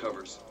manhole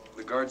covers.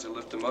 The guards will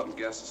lift them up and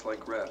gas us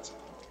like rats.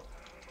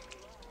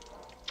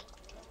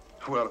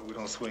 Well, if we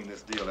don't swing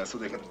this deal, that's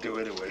what they're gonna do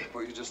anyway.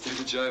 Well, you just need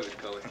to jive it,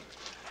 Cully.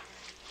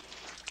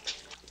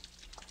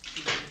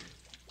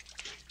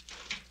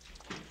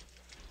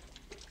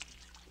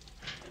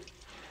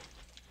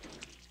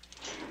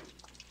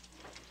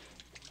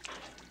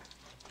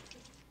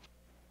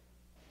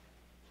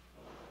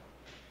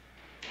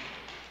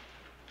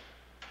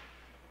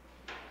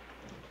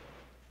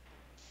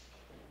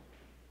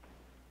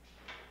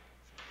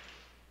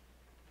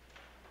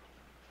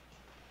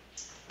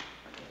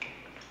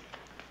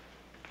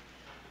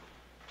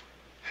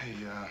 Hey,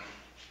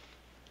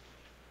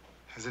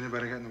 has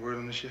anybody gotten the word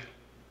on this yet?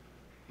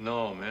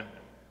 No, man.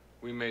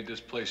 We made this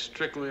place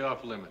strictly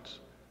off limits.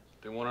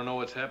 They want to know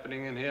what's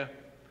happening in here?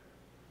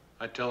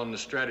 I tell them the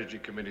strategy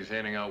committee's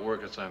handing out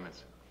work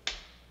assignments.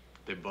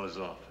 They buzz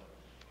off.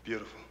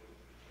 Beautiful.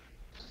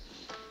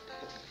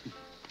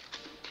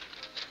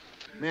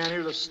 Man,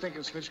 here's a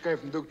stinking snitch guy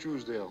from Duke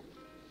Truesdale.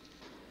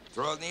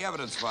 Throw it in the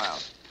evidence file.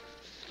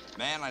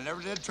 Man, I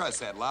never did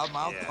trust that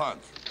loudmouth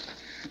punk.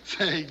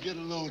 Say, get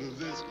a load of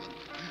this one.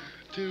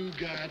 2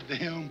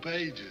 goddamn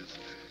pages.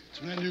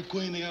 It's my new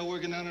queen they got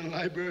working down in the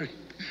library.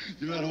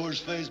 You got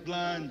horse-face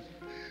blind?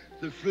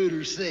 The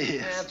fruiter says.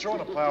 Yeah, throw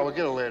in a pile. We'll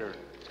get it later.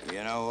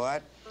 You know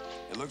what?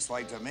 It looks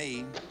like to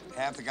me,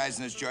 half the guys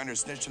in this joint are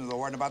snitching to the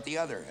warden about the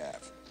other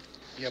half.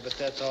 Yeah, but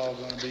that's all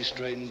gonna be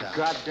straightened out.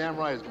 Goddamn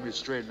right it's gonna be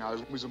straightened out.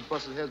 There's gonna be some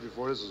busted heads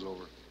before this is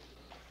over.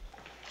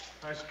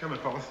 Nice coming,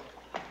 fellas.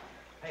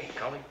 Hey,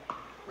 Cully.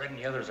 Red and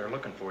the others are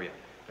looking for you.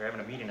 They're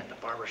having a meeting at the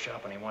barber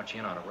shop and they want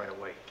you in on it right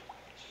away.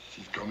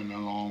 She's coming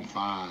along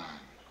fine.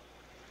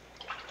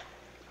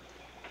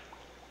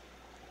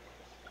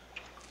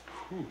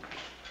 Whew.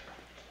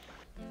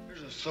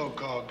 There's a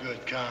so-called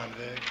good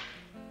convict.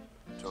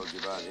 Told you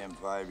about him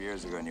 5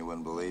 years ago and you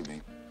wouldn't believe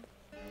me.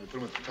 We put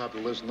him at the top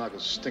of the list and knock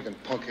his stinking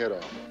punk head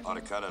off. Ought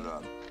to cut it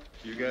off.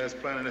 You guys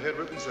planning a head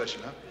ripping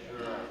session, huh?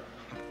 Sure.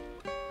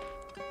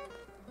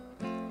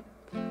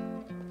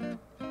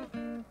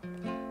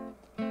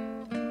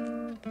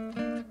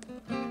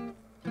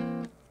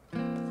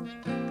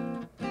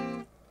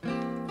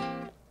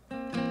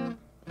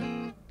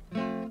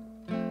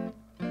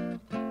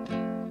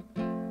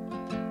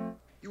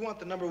 You want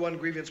the #1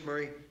 grievance,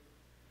 Murray?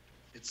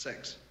 It's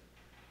sex.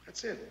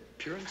 That's it.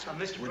 Pure and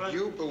simple. Mr. Would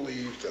you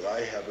believe that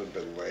I haven't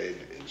been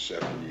laid in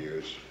 7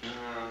 years?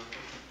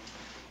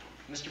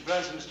 Mr.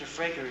 Bruns and Mr.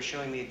 Fraker are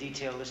showing me a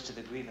detailed list of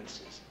the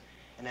grievances.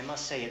 And I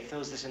must say, it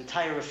throws this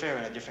entire affair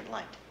in a different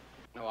light.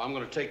 No, I'm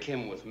going to take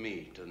him with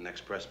me to the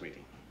next press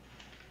meeting.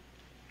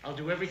 I'll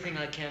do everything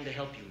I can to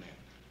help you, man.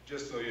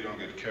 Just so you don't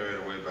get carried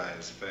away by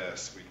his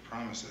fast, sweet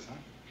promises, huh?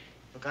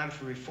 Look, I'm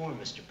for reform,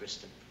 Mr.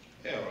 Briston.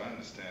 Yeah, well, I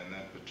understand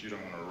that, but you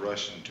don't want to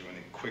rush into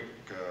any quick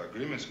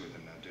agreements with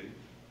him now, do you?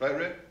 Right,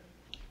 Red?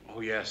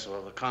 Oh, yes.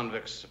 Well, the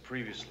convicts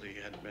previously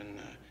had been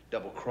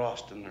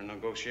double-crossed in their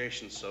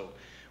negotiations, so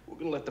we're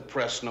going to let the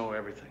press know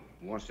everything.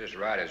 Once this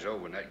ride is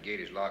over and that gate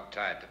is locked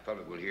tight, the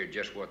public will hear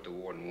just what the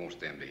warden wants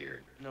them to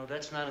hear. No,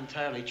 that's not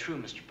entirely true,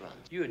 Mr.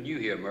 Bruns. You and you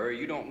here, Murray.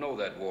 You don't know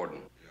that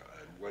warden. Yeah,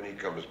 and when he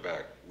comes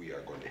back, we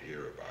are going to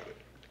hear about it.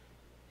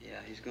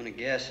 Yeah, he's going to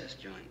gas this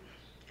joint.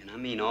 And I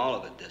mean all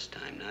of it this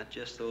time, not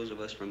just those of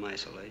us from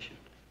isolation.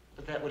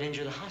 But that would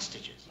injure the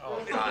hostages.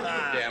 Oh, God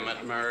damn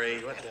it,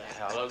 Murray. What the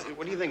hell?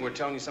 What do you think? We're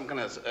telling you some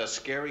kind of a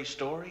scary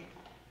story?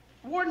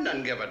 Warden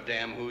doesn't give a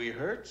damn who he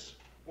hurts.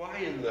 Why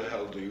in the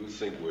hell do you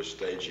think we're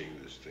staging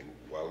this thing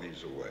while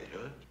he's away,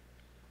 huh?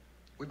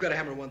 We've got to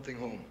hammer one thing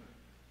home.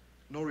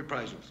 No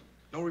reprisals.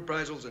 No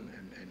reprisals and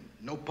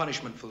no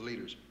punishment for the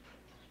leaders.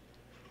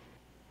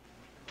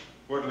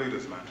 What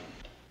leaders, man?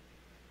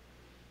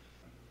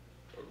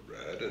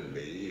 Red and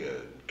me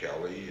and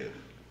Kelly and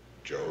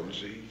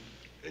Jonesy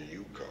and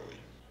you, Cully.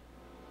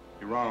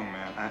 You're wrong,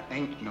 man. I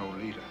ain't no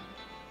leader.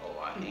 Oh,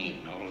 I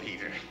ain't no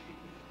leader.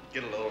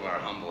 Get a load of our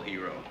humble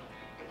hero.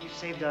 You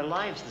saved our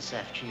lives this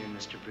afternoon,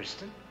 Mr.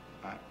 Briston.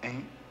 I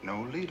ain't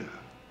no leader.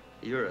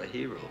 You're a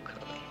hero,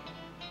 Cully.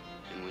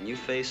 And when you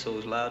faced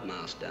those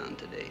loudmouths down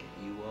today,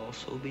 you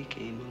also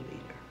became a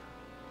leader.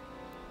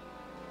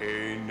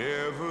 Ain't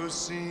never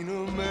seen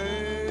a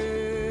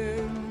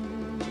man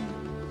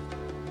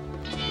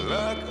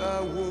like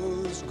I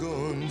was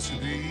going to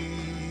be.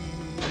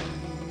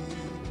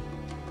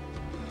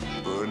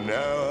 But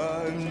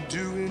now I'm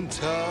doing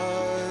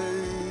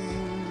time,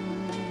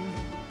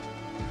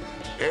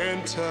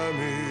 and time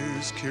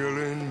is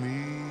killing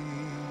me.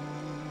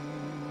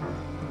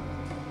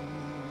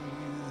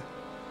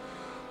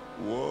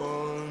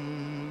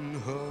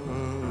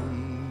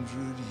 100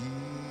 years.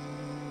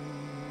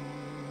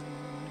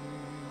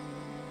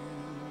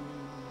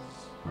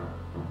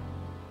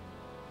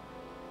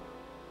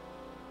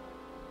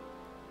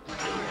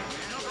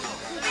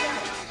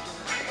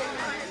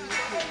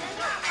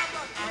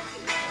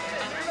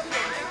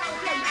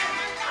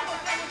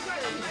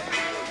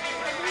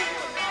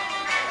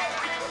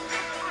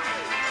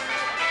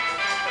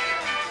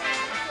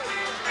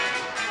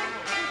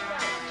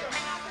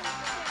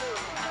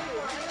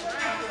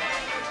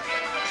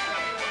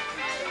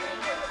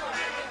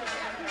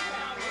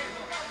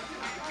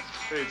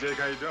 Hey, Jake,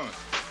 how you doing?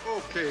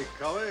 Okay,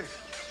 Cully.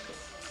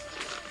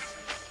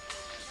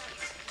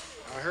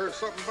 heard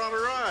something about a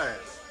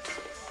riot.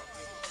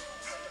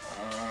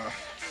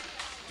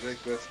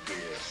 Jake, that's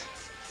BS.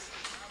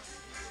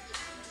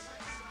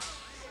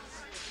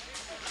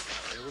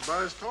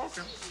 Everybody's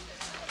talking.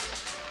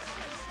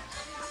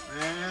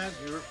 Man,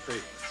 you're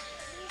fake.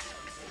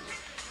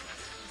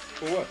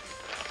 For what?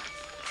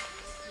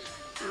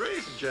 For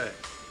Raisin Jack.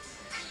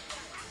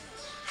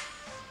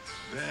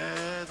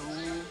 That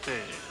old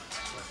man.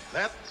 When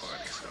that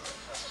party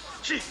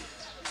started. Gee.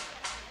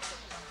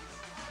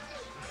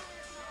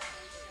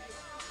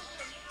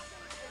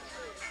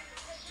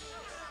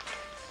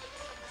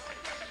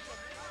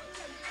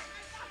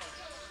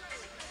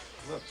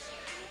 Look.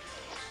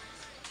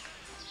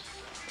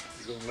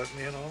 You gonna let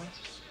me in on it?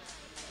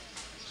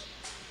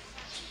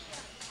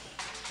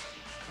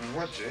 And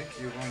what, Jake?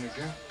 You've only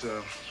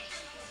got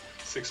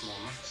 6 more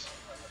months.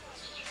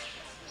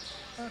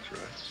 That's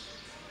right.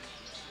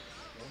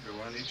 Well,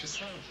 go on, eat your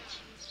sandwich.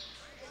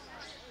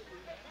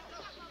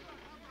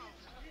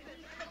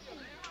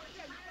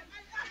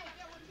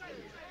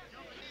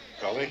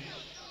 Cully,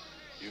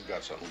 you've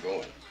got something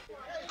going.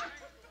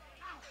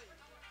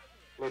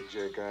 Look,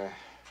 Jake, I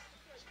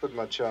split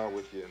my chow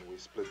with you and we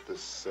split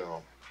this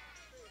cell.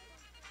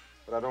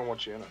 But I don't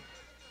want you in it.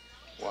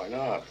 Why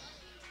not?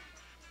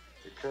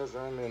 Because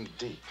I'm in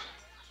deep.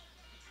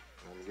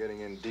 I'm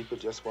getting in deeper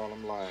just while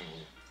I'm lying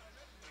here.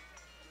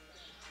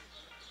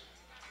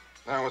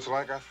 Now it's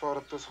like I thought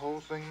up this whole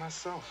thing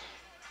myself.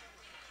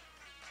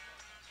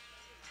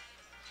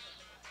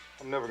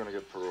 I'm never gonna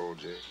get parole,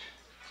 Jake.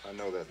 I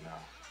know that now.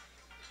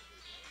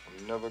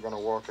 I'm never gonna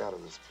walk out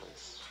of this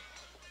place.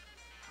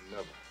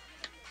 Never.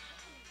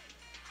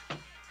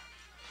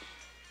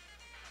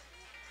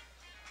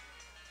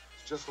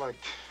 It's just like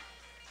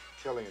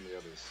Kellin and the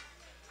others.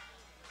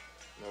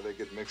 You know, they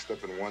get mixed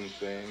up in one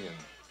thing, and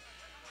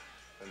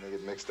then they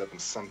get mixed up in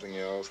something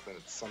else, then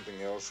it's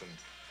something else, and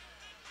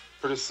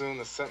pretty soon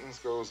the sentence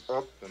goes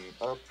up, and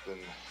I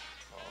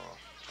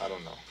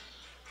don't know.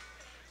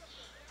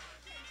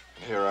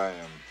 And here I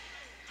am,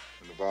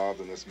 involved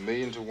in this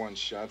 1,000,000-to-1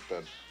 shot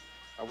that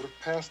I would have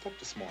passed up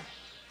this morning.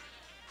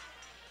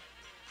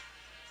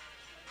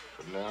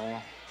 But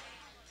now,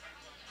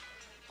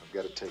 I've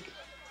got to take it.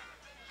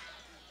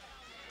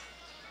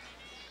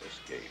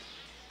 Escape.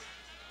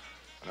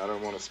 And I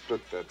don't want to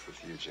split that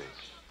with you, Jake.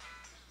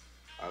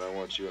 I don't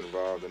want you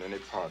involved in any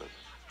part of it.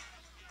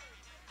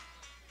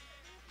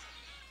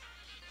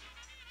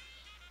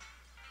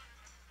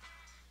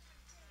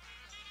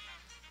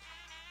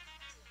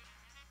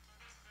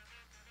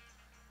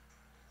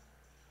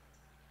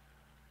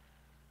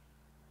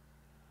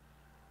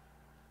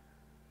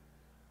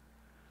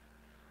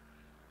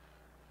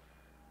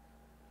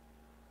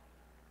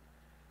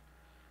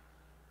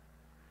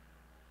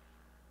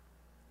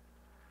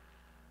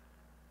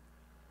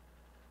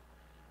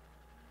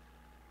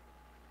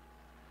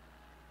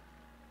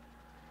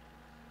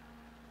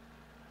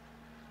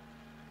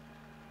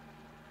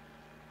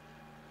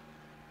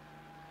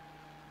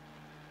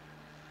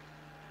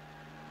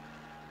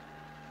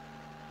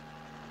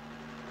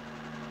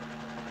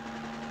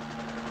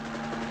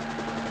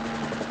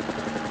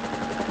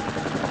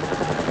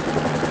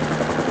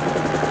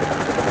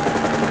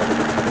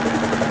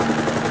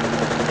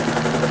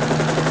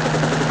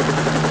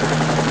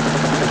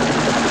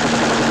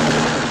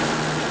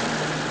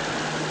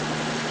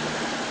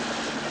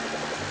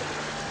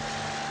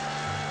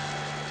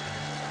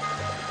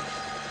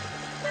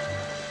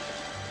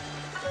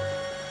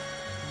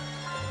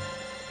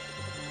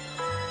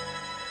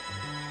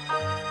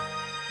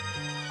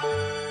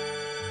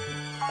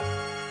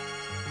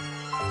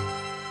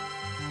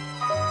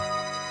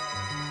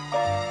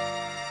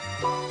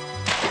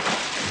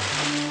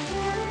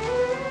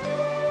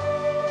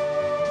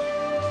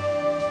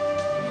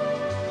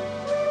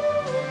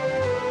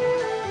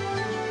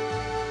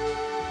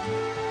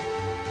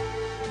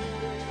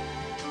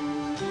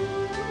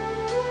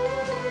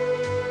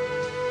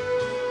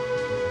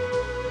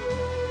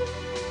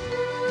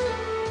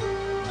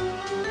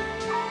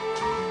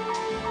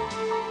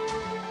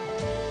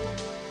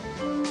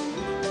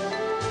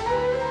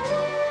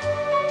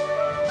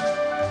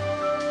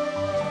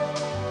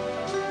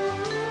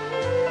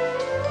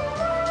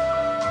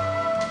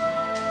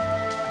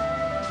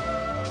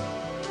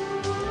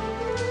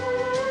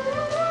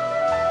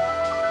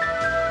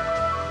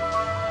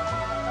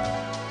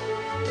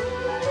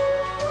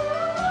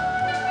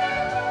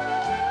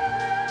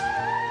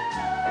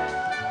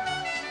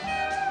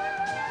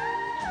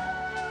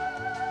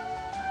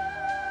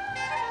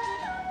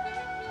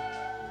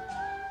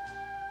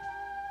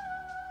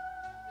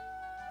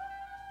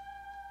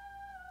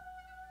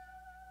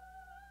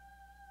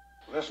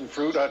 Listen,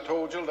 Fruit, I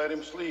told you, let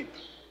him sleep.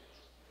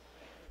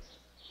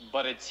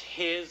 But it's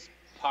his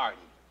party.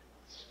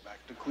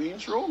 Back to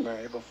Queen's Row,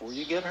 Mary, before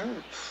you get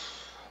hurt.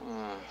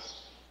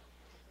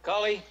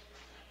 Cully,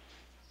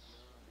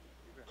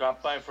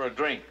 drop by for a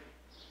drink.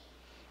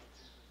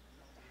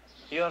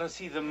 You ought to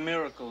see the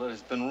miracle that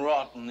has been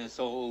wrought in this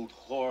old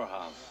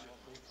whorehouse.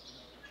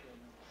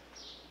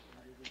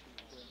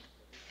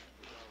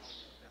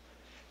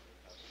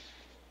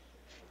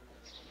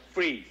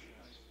 Freeze,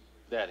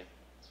 Daddy.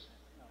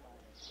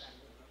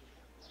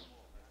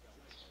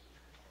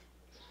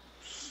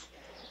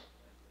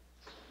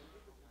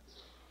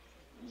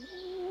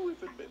 Ooh,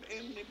 if it'd been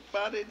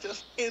anybody,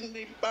 just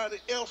anybody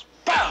else,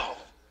 pow!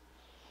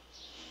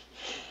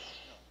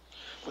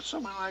 But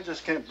somehow I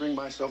just can't bring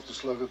myself to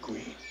slug a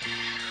queen.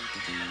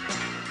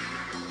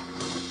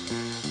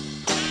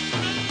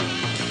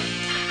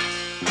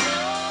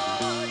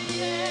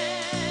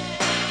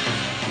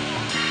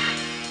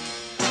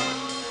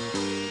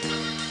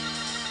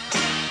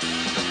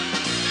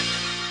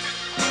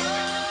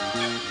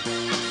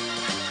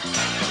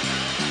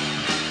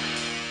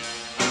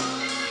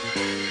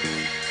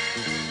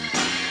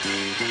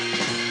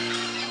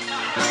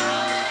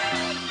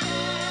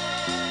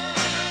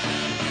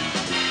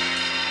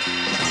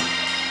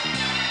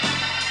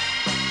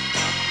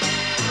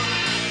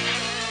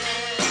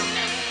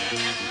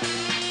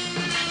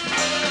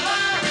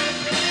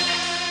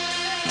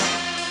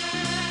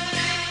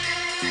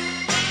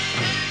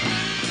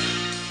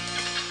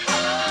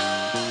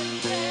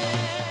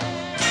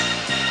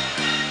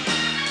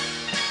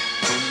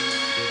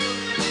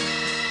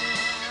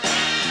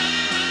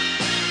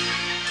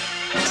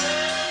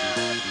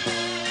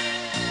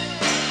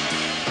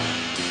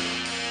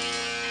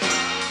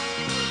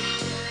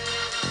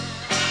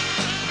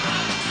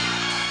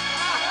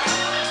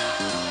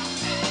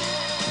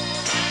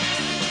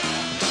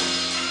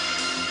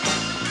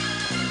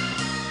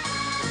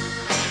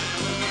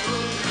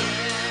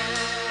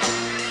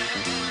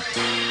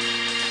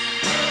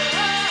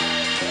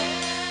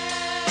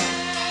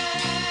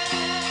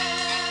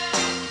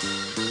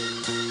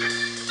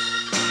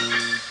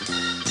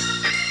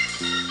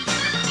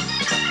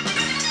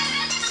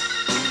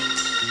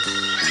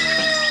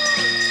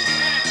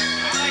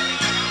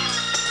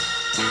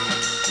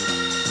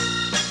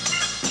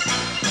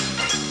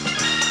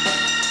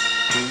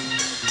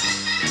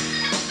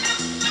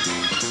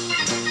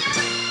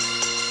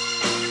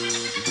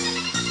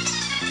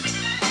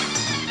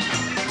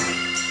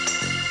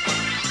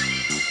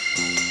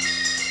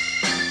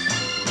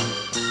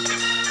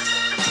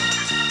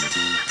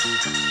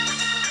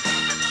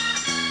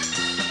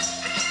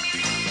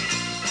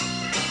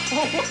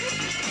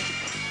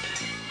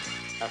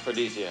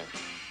 Aphrodisiac.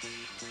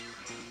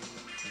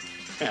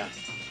 Yeah,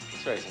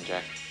 it's racing,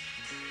 Jack.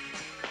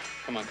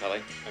 Come on,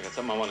 Cully. I got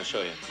something I want to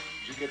show you.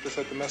 Did you get this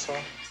at the mess hall?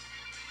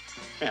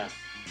 Yeah.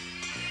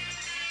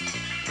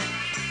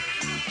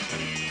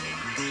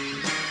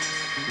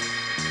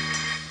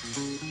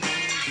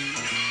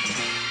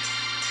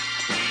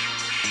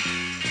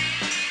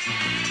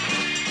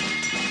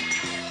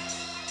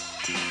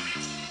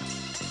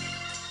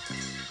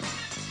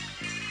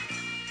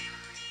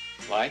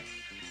 Why?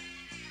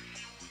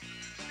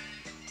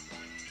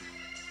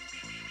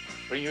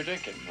 What are you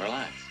drinking?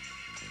 Relax.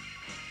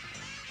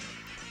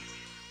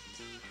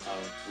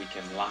 We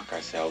can lock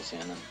ourselves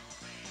in and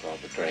draw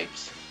the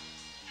drapes.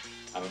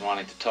 I've been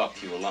wanting to talk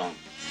to you alone.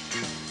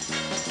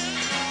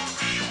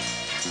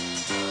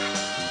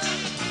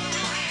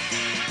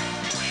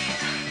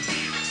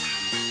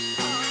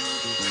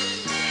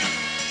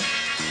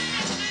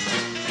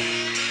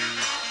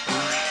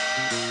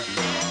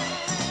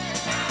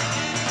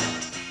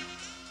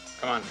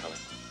 Come on, Kellin.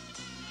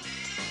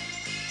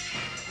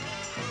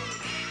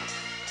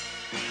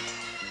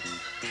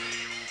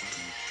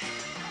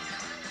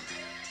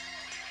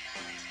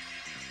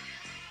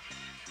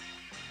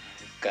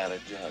 Got a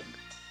jug.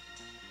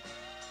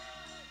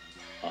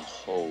 A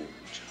whole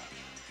jug.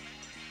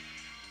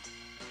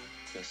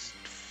 Just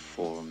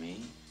for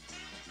me.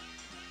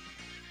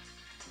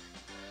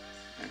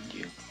 And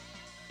you.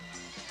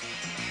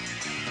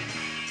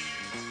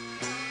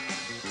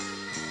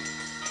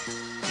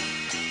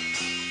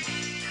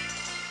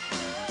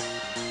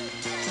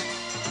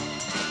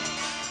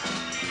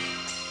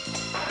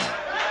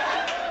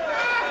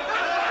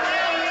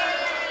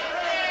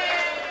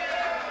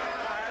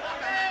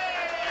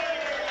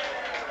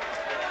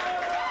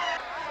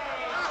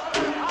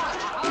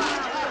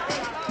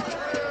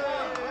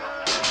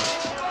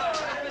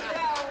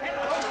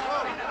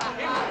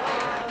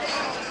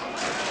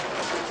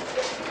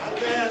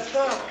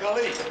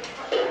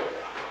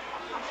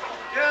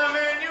 Yeah,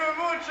 man, you and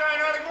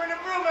Moonshine ought to go into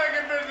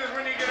brewmaking business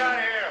when you get out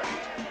of here.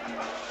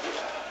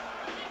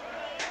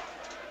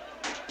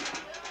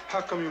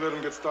 How come you let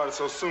him get started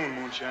so soon,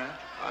 Moonshine?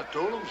 I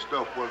told him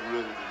stuff wasn't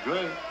ready to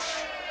drink.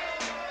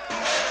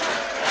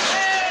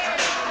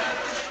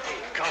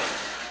 Hey,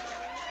 Collins.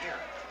 Here.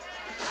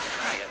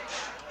 Try it.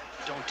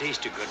 Don't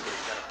taste too good, but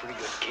it's got a pretty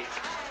good kick.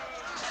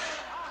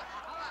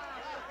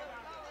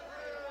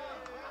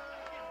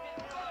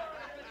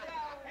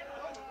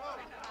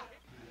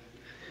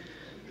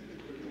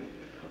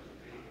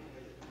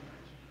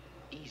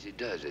 Easy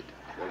does it.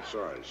 I'm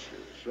sorry, sir.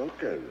 It's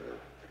okay, man.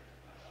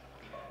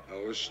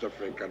 Oh, this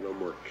stuff ain't got no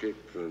more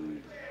kick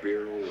than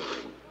beer or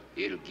wine.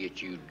 It'll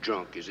get you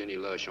drunk as any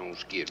lush on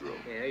Skid Row.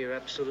 Yeah, you're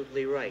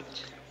absolutely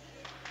right.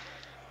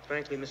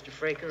 Frankly, Mr.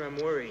 Fraker, I'm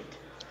worried.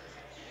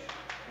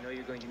 I know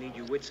you're going to need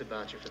your wits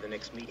about you for the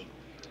next meeting.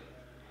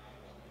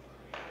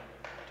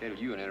 Tell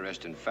you an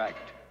interesting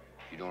fact.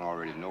 You don't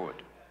already know it.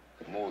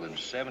 More than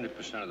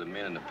 70% of the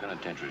men in the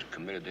penitentiaries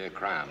committed their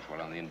crimes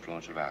while under the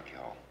influence of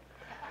alcohol.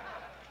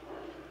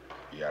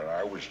 Yeah,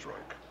 I was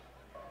drunk.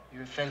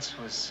 Your offense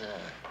was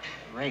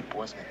rape,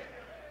 wasn't it?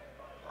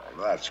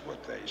 Well, that's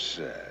what they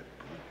said.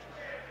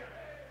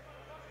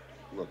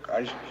 Look,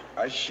 I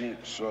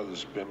saw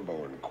this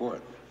bimbo in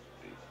court.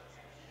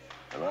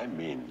 And I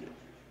mean,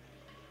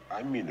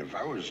 if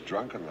I was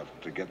drunk enough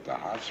to get the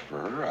hots for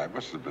her, I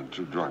must have been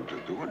too drunk to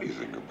do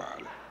anything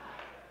about it.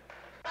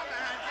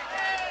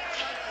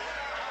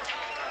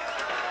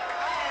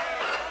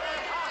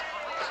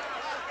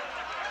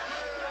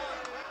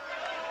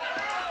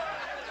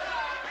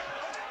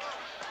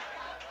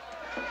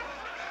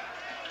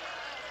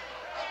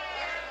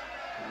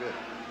 Good.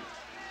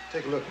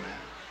 Take a look, man.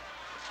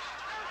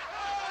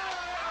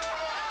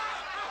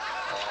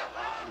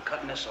 I'm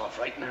cutting this off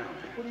right now, man.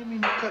 What do you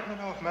mean you're cutting it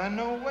off, man?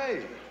 No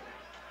way.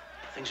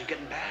 Things are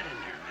getting bad in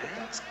there, man.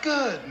 That's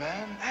good,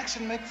 man.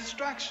 Action makes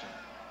distraction.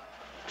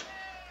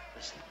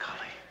 Listen,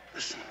 Cully,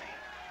 listen to me.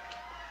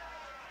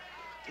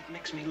 It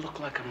makes me look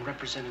like I'm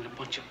representing a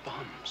bunch of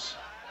bums.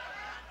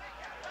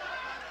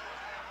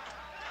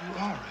 You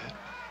are, Red.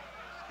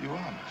 You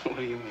are, man. What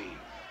do you mean?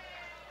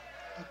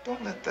 Look,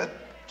 don't let that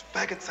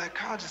faggot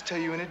psychologist tell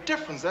you any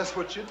difference. That's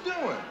what you're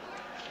doing.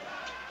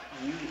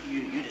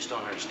 You just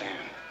don't understand.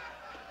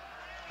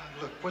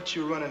 Now, look, what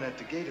you're running at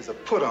the gate is a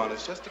put-on.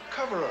 It's just a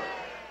cover-up.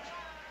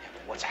 Yeah,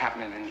 but what's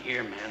happening in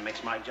here, man,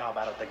 makes my job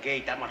out at the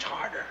gate that much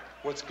harder.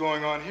 What's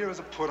going on here is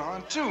a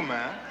put-on, too,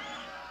 man.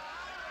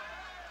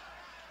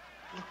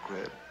 Look,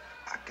 Red,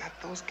 I got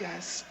those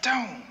guys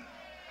stoned,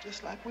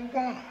 just like we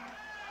want them.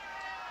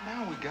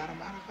 Now we got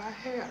them out of our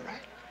hair,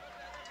 right?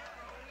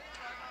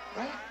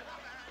 Right?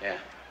 Yeah.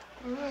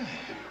 All right.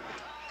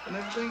 And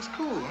everything's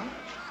cool, huh?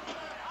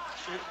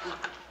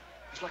 Look,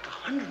 there's like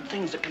 100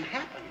 things that can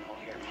happen out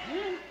here,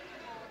 man.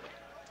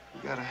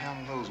 You gotta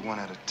handle those one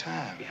at a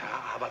time. Yeah,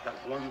 how about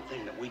that one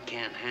thing that we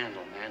can't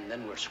handle, man?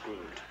 Then we're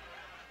screwed.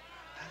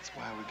 That's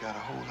why we gotta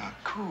hold our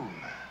cool,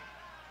 man.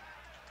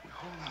 We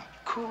hold our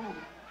cool,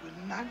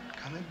 we're not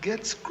gonna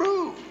get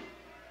screwed.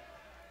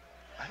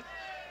 Right?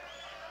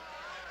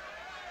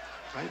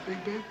 Right,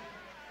 Big Baby?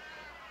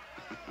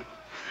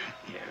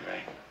 Yeah,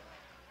 right.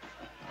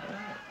 All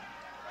right.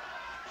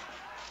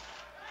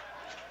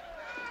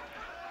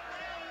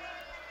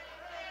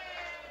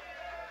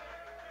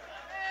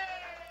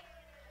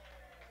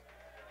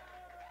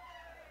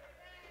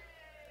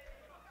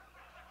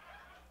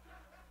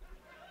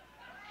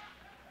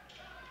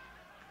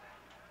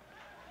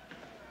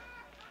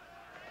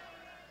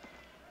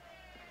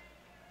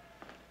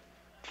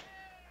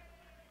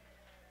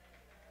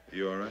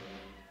 You all right?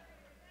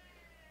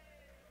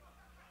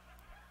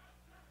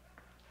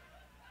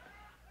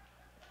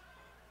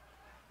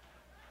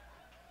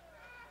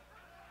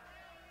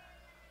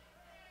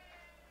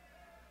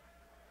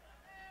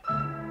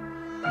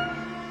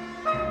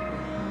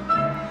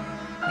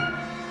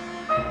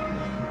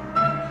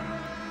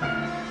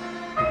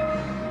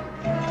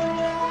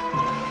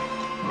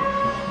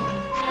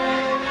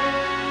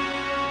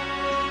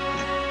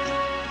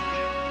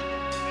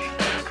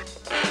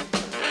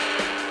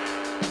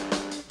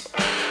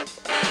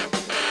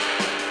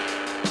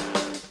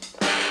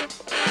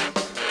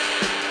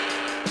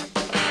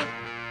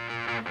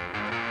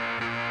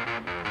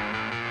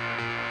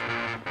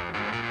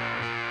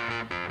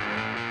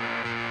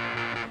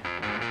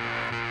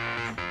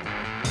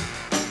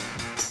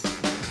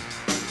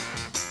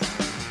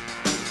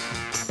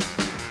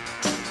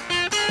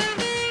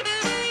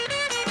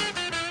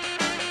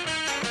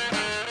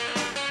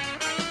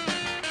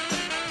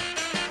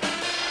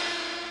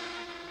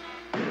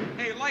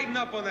 Lighten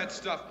up on that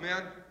stuff,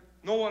 man.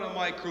 No one on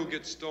my crew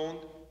gets stoned.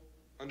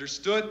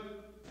 Understood?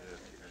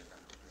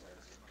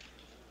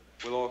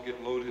 We'll all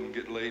get loaded and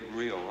get laid and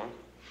real, huh?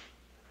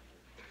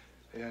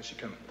 Hey, how's she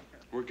coming?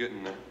 We're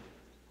getting there.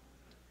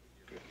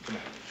 Good. Come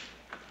on.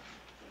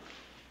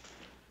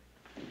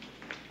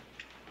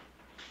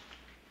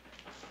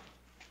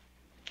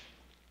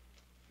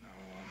 Now,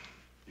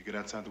 you get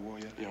outside the wall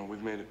yet? Yeah,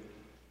 we've made it.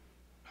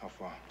 How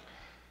far?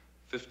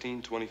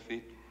 15, 20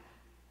 feet.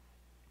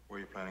 Where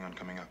are you planning on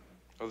coming up?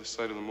 Other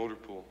side of the motor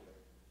pool.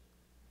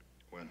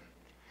 When?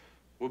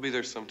 We'll be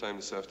there sometime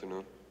this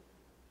afternoon.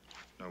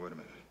 No, wait a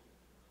minute.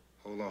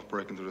 Hold off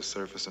breaking through the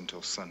surface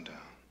until sundown.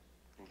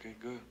 Okay,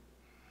 good.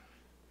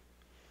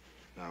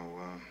 Now,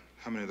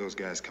 how many of those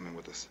guys coming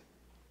with us?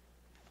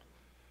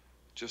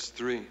 Just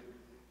 3.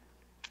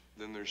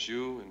 Then there's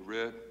you and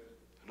Red.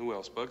 And who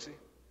else, Bugsy?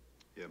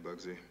 Yeah,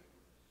 Bugsy,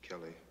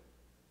 Kelly,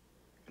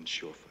 and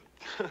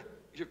Surefoot.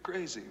 You're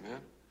crazy,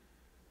 man.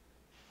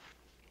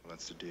 Well,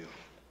 that's the deal.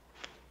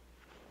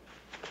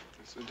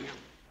 That's the deal.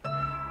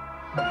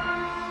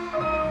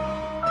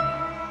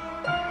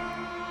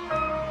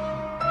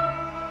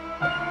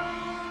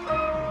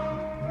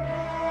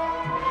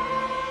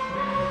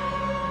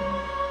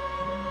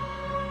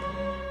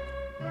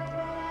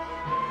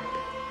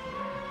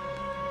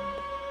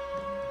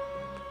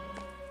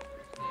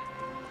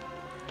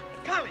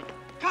 Collie!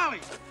 Collie!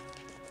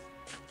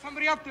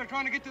 Somebody up there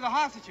trying to get to the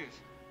hostages.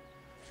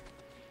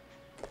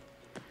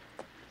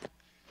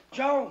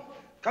 Joe,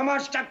 come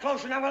on, step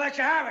closer, now we'll let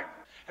you have it.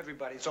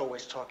 Everybody's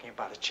always talking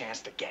about a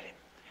chance to get him.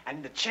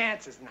 And the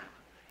chance is now.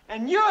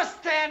 And you're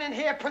standing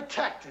here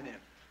protecting him.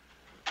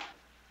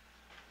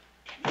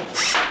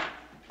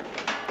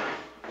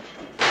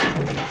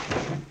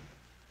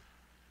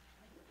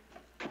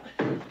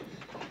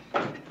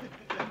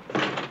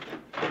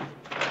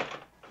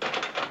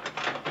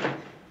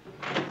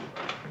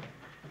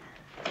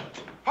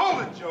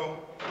 Hold it, Joe.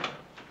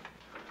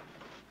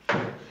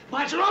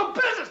 Mind your own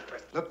business,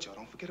 Chris. Look, Joe,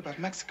 don't forget about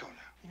Mexico now.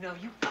 You know,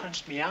 you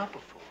punched me out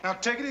before. Now,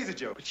 take it easy,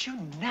 Joe. But you're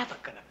never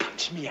gonna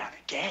punch me out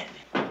again.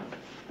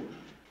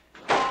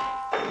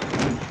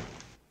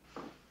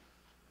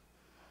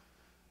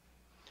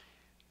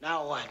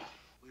 Now what?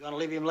 We gonna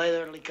leave him lay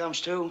there till he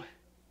comes to?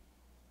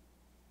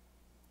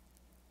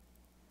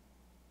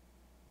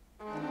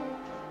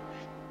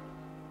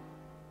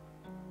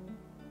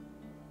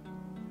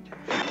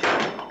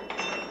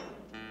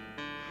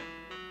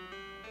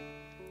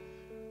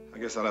 I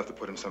guess I'll have to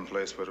put him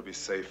someplace where it'll be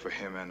safe for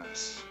him and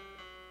us.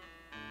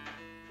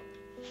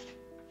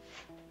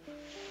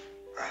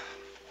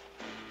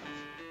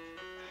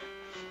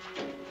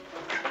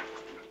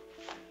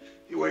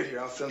 You wait here.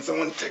 I'll send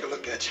someone to take a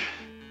look at you.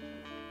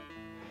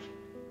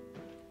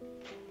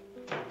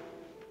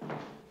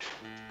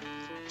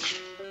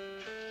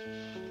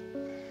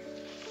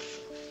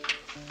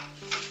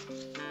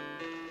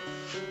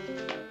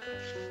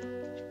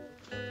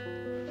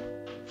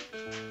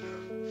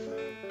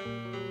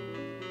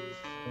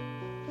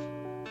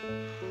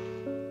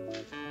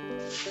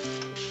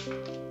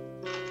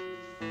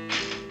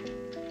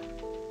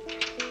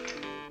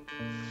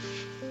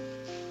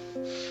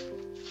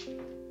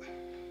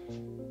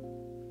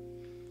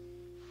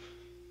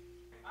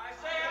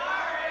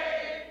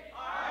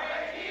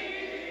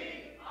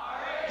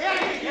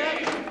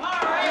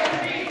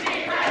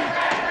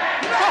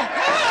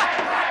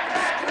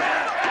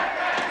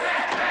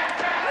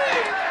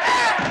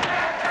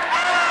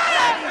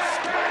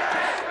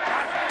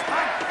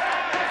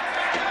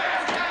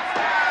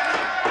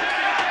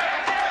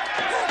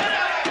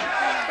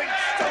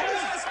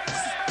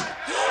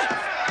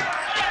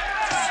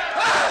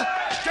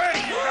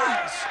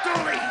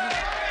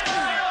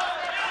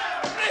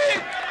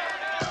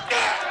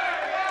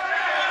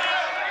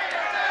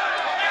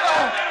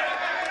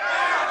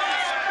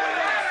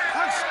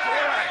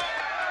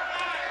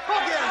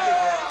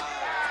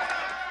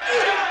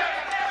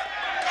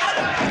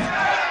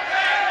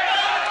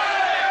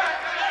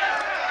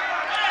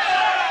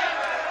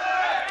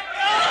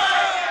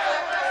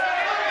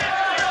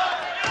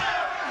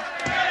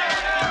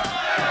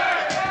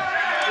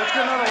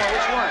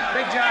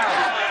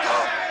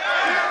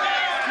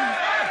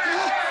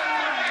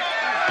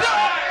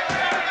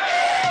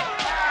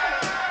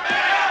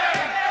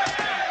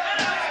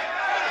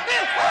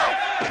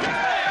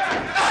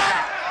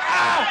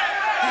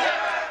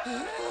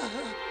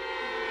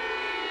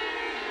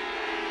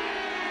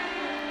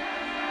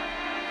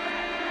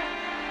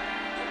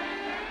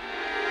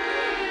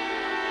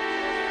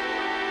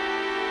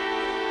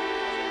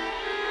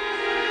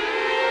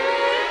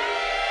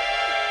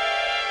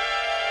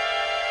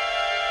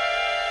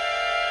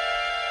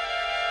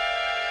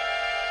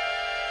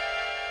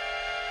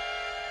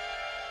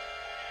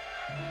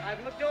 I've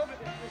looked over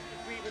this list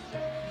of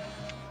grievances.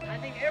 I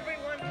think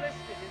everyone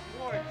listed is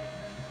warranted.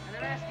 And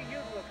I'm asking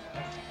you to look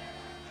at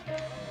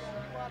it.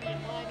 Body in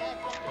mind,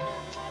 I've looked it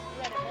over. I've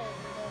read it over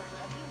and over.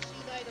 Have you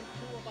seen item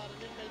 2 about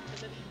an inmate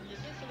committee?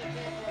 Is this an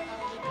example of how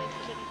an inmate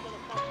committee's going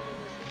to function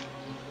in this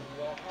institution?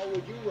 Well, how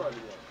would you run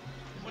one?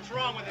 What's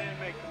wrong with an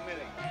inmate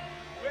committee?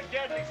 We're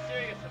deadly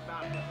serious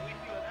about this. We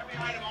feel that every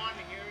item on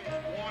here is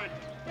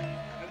warranted.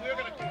 And we're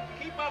going to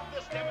keep up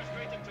this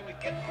demonstration until we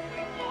get what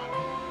we want.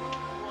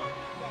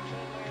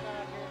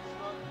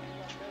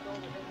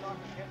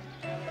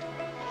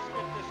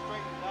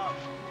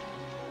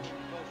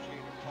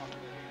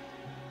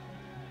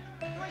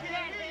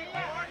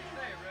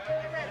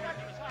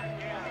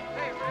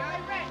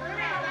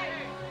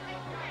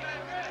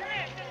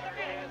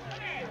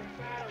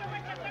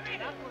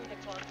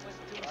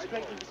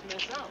 Straighten this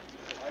mess out.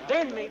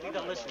 Then maybe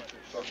they'll listen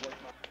to us.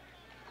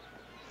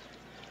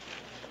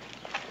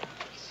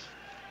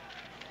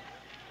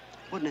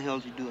 What in the hell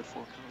did you do it for,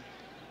 Kellin?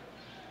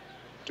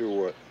 Do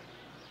what?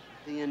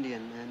 The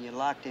Indian, man. You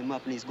locked him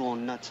up and he's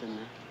going nuts in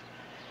there.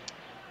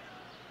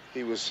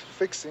 He was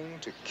fixing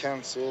to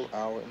cancel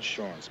our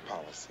insurance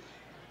policy.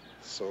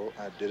 So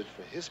I did it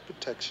for his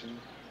protection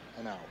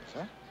and ours,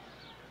 huh?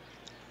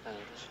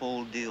 This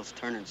whole deal's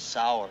turning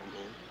sour,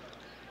 man.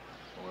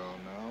 Well,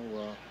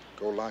 now,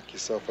 go lock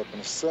yourself up in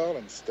a cell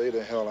and stay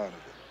the hell out of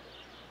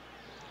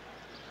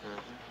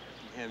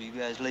it. Have you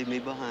guys leave me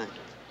behind?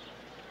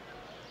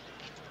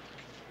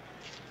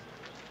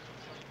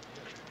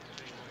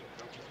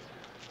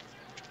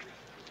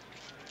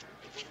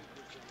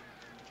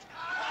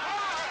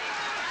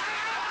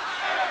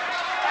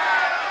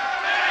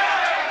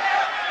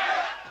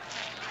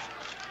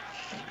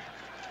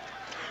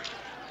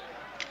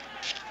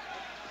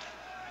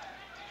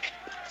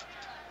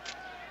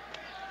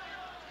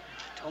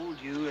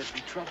 told you there'd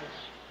be trouble.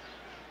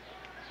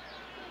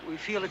 We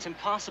feel it's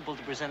impossible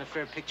to present a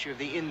fair picture of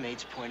the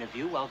inmate's point of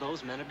view while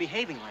those men are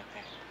behaving like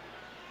that.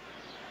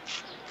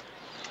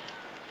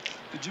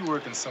 Did you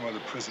work in some other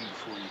prison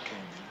before you came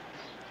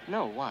here?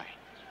 No, why?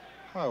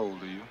 How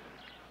old are you?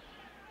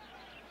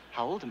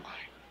 How old am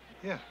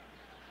I? Yeah.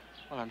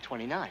 Well, I'm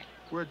 29.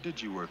 Where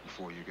did you work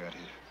before you got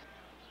here?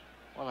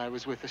 Well, I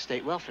was with the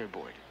State Welfare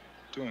Board.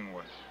 Doing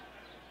what?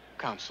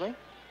 Counseling?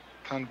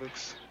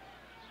 Convicts?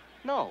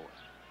 No.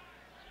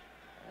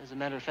 As a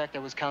matter of fact, I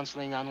was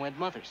counseling unwed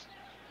mothers.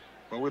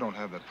 Well, we don't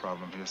have that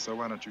problem here, so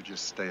why don't you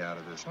just stay out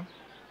of this, huh?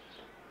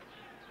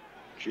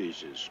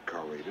 Jesus,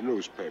 Cully, the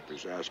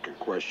newspapers asking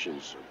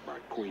questions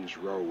about Queens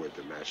Row with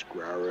the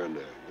mascara and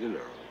you know.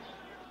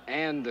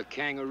 And the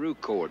kangaroo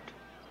court.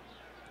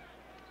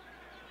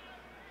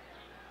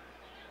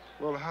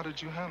 Well, how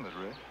did you handle it,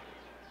 Red?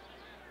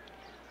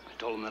 I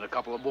told them that a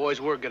couple of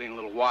boys were getting a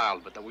little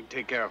wild, but that we'd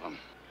take care of them.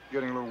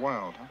 Getting a little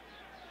wild, huh?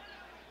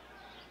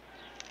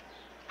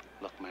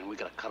 Look, man, we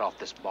gotta cut off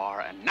this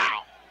bar, and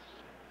now!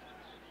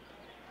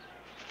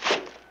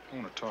 I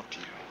want to talk to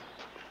you.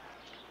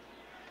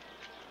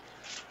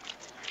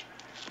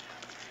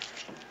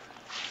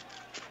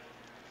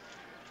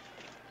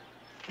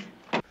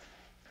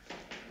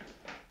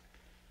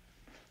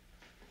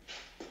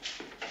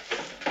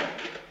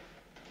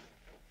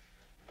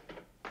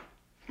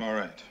 All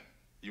right.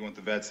 You want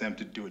the VATSAM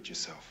to do it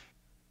yourself.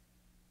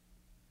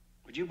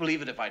 Would you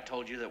believe it if I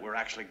told you that we're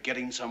actually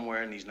getting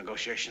somewhere in these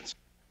negotiations?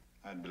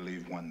 I'd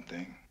believe one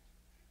thing.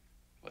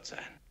 What's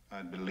that?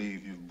 I'd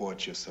believe you've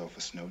bought yourself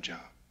a snow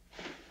job.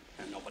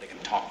 And nobody can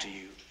talk to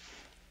you.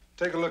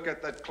 Take a look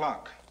at that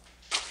clock.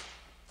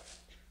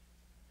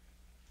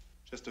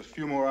 Just a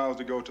few more hours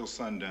to go till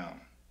sundown.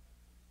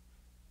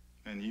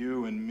 And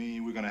you and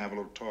me, we're gonna have a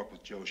little talk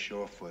with Joe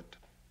Shorefoot.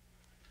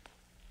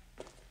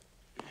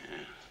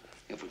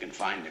 If we can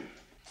find him.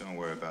 Don't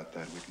worry about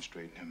that. We can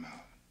straighten him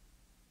out.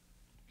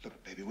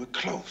 Look, baby, we're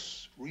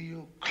close.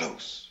 Real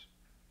close.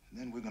 And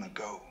then we're gonna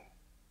go.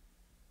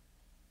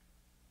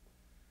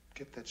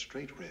 Get that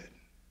straight, Red.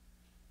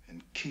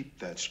 And keep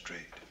that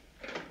straight.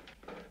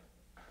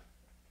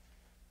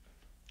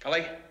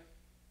 Kelly?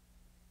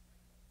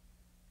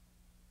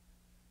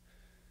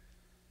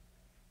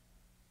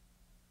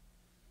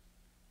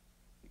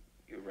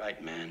 You're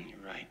right, man.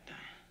 You're right.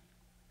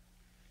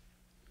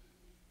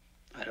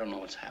 I don't know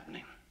what's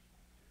happening.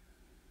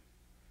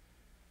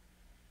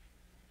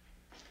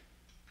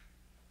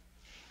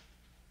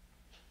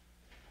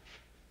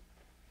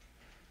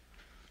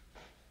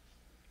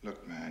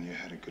 Look, man, you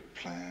had a good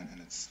plan,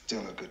 and it's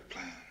still a good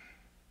plan.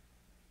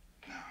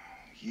 Now,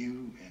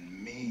 you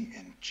and me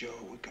and Joe,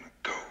 we're gonna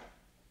go.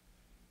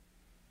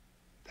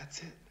 That's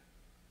it.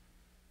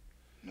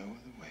 No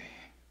other way.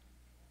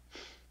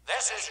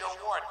 This is your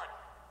warden.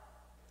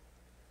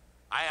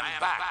 I am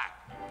back.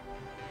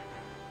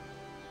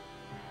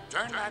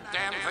 Turn that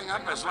damn thing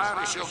up as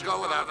loud as you'll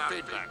go without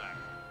feedback.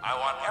 I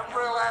want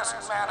every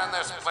last man in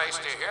this place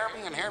to hear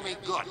me and hear me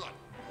good.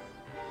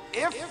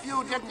 If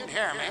you didn't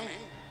hear me,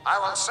 I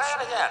will say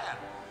it again.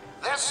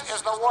 This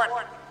is the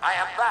warden. I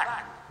am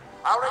back.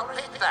 I'll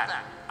repeat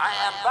that. I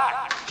am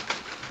back.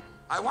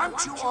 I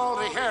want you all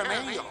to hear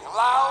me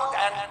loud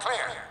and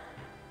clear.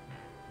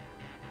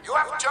 You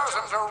have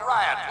chosen to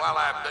riot while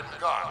I've been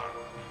gone.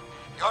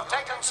 You have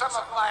taken some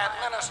of my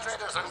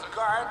administrators and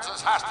guards as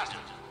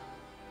hostages.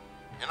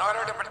 In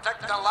order to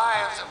protect the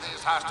lives of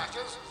these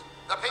hostages,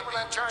 the people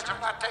in charge have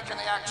not taken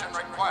the action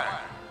required.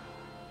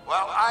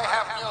 Well, I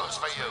have news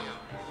for you.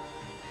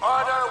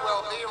 Order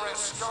will be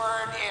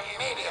restored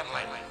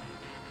immediately.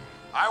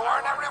 I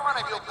warn every one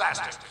of you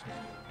bastards.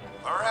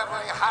 For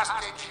every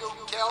hostage you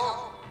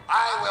kill,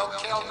 I will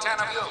kill 10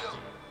 of you.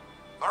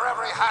 For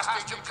every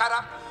hostage you cut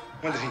up...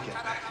 When did he get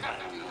back? I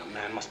don't know,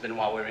 man. Must have been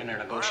while we were in there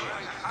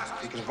negotiating.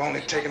 He could have only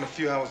taken a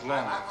few hours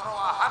longer. I'll throw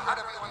 100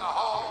 of you in the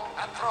hole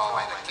and throw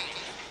away the key.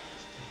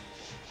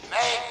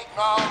 Make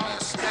no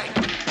mistake.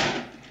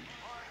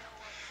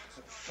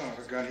 That son of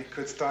a gun, he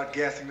could start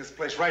gassing this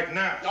place right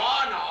now.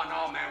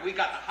 No, man. We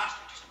got the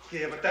hostages.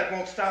 Yeah, but that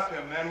won't stop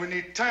him, man. We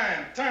need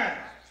time. Come here,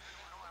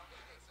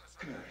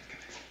 come here.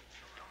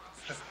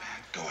 Look,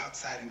 man, go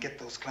outside and get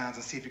those clowns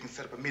and see if you can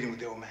set up a meeting with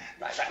the old man.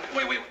 Right.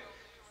 Wait a minute.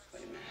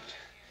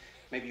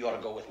 Maybe you ought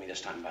to go with me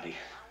this time, buddy.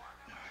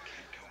 No, I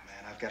can't go,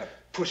 man. I've got to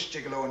push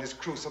Gigolo and his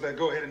crew, so they'll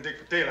go ahead and dig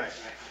for daylight.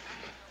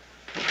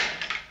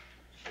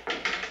 Right.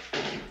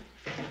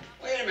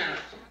 Wait a minute.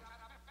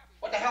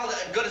 What the hell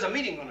good is a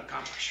meeting going to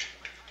accomplish?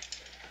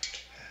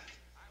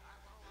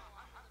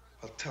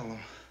 Well, tell them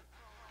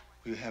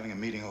we're having a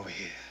meeting over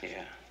here.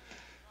 Yeah.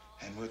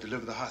 And we'll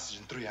deliver the hostage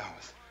in 3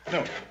 hours.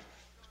 No,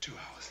 2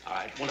 hours. All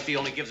right. What if he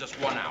only gives us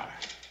 1 hour?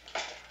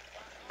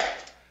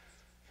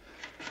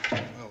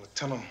 Well, we'll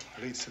tell him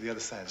it leads to the other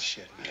side of the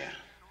shed. Yeah.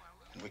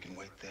 And we can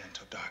wait there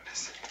until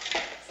darkness.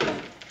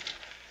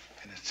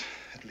 And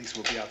at least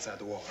we'll be outside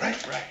the wall,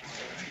 right? Right.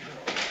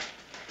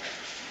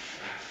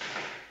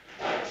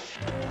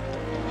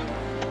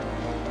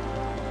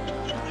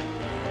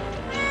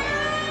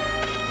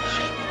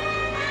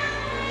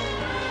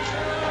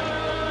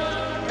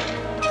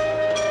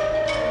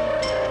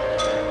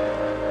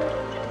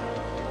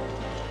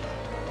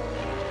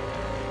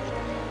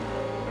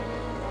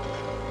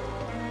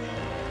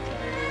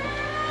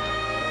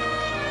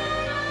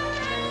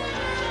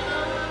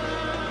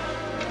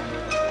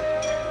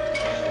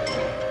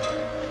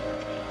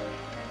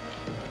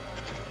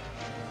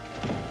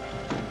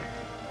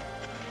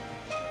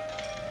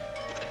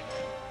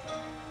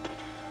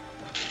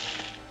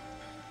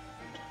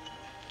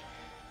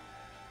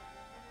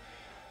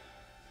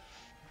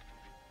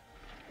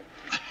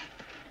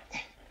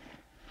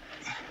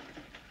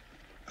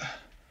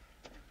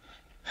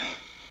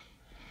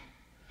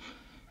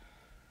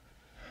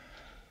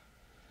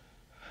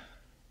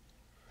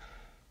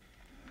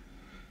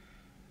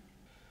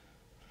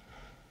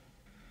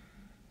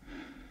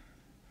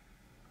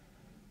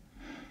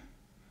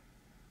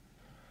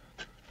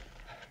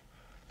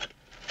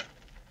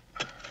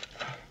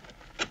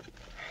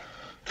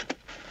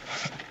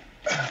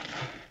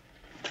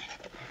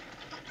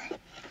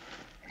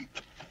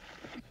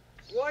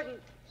 Warden,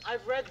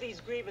 I've read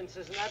these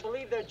grievances, and I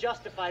believe they're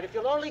justified. If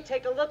you'll only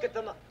take a look at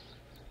them...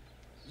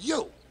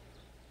 You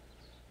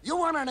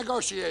want to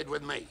negotiate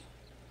with me.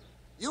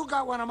 You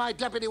got one of my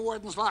deputy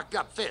wardens locked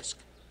up, Fisk.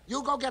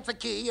 You go get the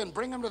key and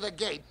bring him to the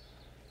gate,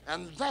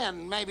 and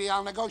then maybe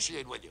I'll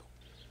negotiate with you.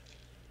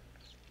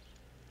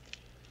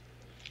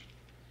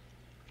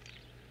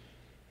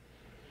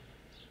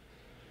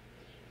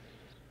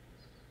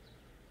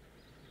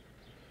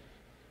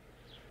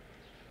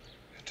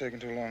 It's taking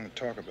too long to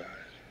talk about it.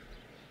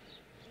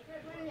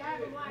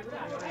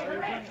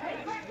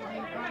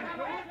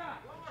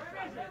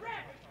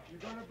 You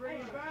gonna bring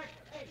him back?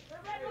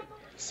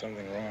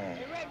 Something wrong.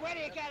 Hey, Red, where do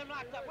you got him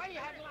locked up? Where do you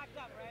have him locked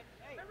up, Red?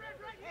 Hey,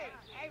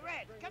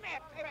 Red, come here.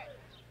 Hey, Red.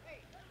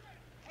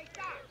 Hey,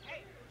 Doc.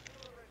 Hey,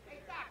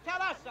 Doc,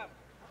 tell us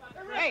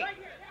something. Hey.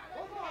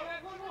 One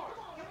more.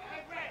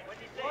 Hey, Red.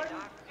 What'd you say,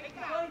 Doc? Hey,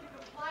 Doc. To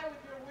comply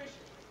with your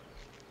wishes.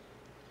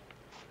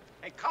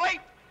 Hey, Cully!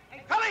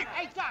 Hey, Cully!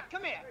 Hey, Doc,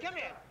 come here.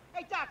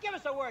 Hey, Doc, give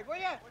us a word, will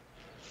you?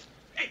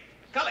 Hey,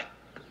 Cully!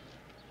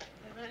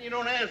 Hey, man, you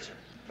don't answer.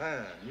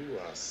 Man, you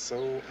are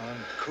so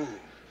uncool.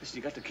 Listen,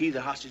 you got the key to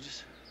the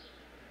hostages?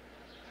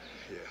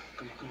 Yeah.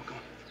 Come on.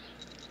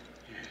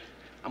 Yeah.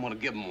 I'm gonna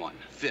give them one,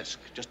 Fisk,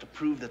 just to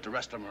prove that the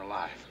rest of them are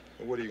alive.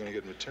 Well, what are you gonna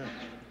get in return?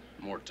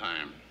 More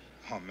time.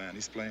 Oh, man,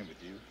 he's playing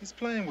with you. He's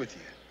playing with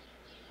you.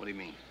 What do you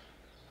mean?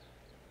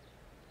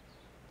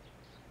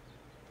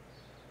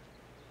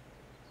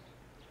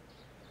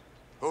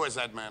 Who is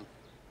that man?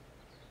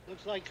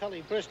 Looks like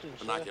Cully Bristol,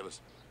 sir. Binoculars.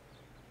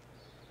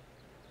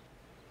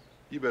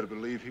 You better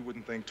believe he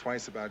wouldn't think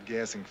twice about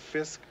gassing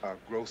Fisk or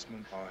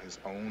Grossman or his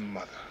own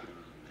mother.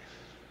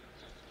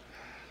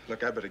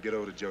 Look, I better get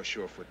over to Joe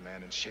Surefoot,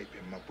 man, and shape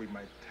him up. We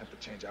might have to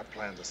change our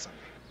plans or something.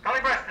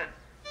 Cully Preston!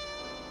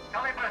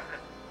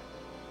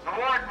 The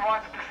warden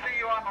wants to see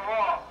you on the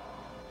wall.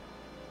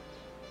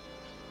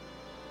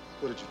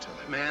 What did you tell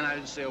him? Man, I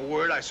didn't say a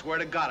word. I swear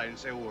to God, I didn't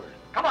say a word.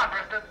 Come on,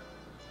 Preston.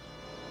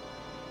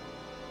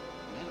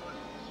 Man,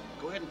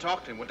 go ahead and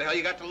talk to him. What the hell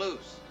you got to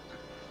lose?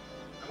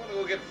 I'm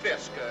gonna go get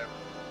Fisk.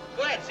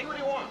 Go ahead, see what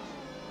he wants.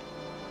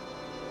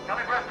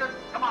 Cully Preston,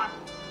 come on.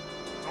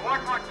 The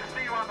warden wants to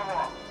see you on the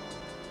wall.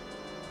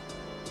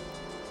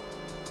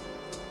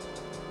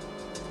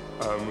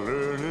 I'm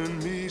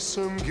learning me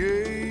some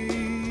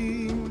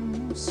games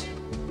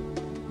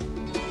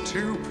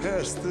to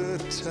pass the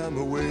time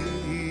away,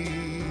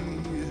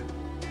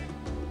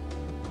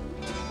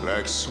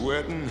 like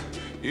sweating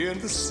in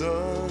the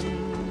sun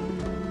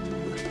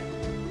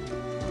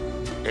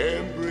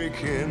and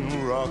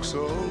breaking rocks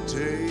all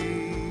day.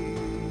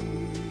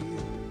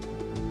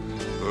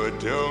 But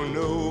don't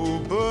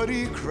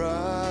nobody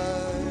cry.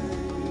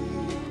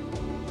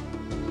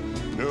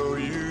 No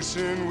use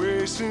in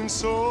wasting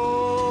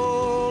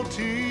salty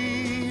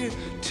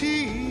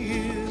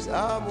tears.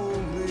 I'm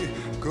only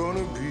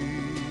gonna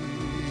be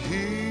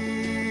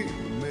here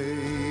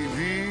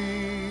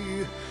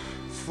maybe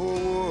for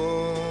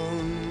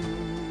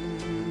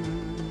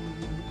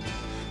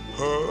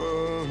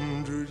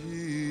 100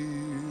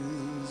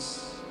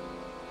 years.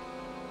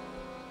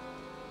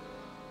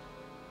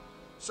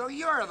 So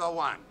you're the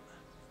one.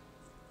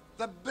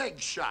 The big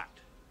shot.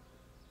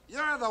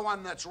 You're the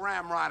one that's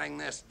ramrodding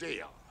this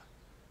deal.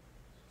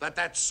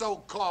 That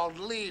so-called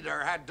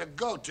leader had to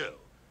go to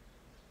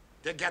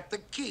get the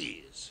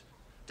keys,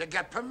 to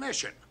get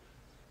permission.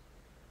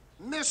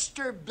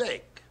 Mr.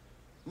 Big,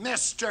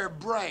 Mr.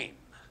 Brain,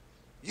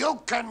 you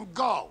can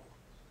go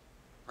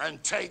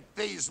and take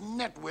these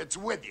nitwits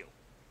with you.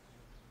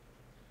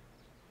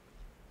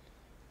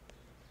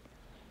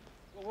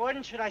 Well,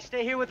 Warden, should I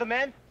stay here with the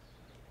men?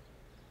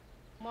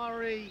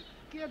 Murray,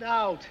 get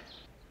out.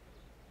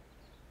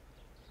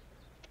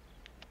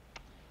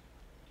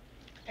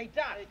 Hey,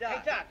 Doc,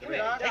 come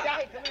here. Hey,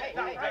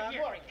 Doc, right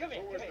here. Come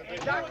here. Hey,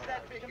 Doc, was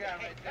that big guy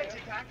right there? Hey,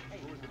 Doc.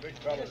 Who was the big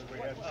fellow that we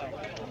had?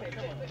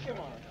 Come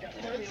on.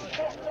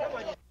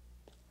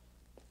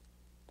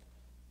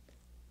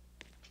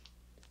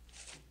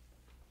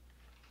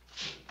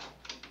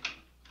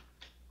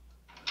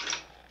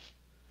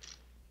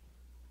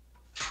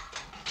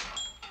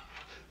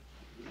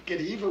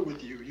 Get even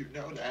with you, you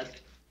know that.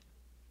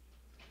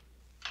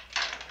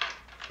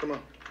 Come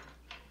on.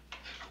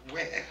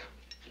 Where?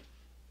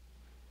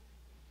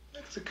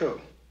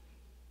 Mexico.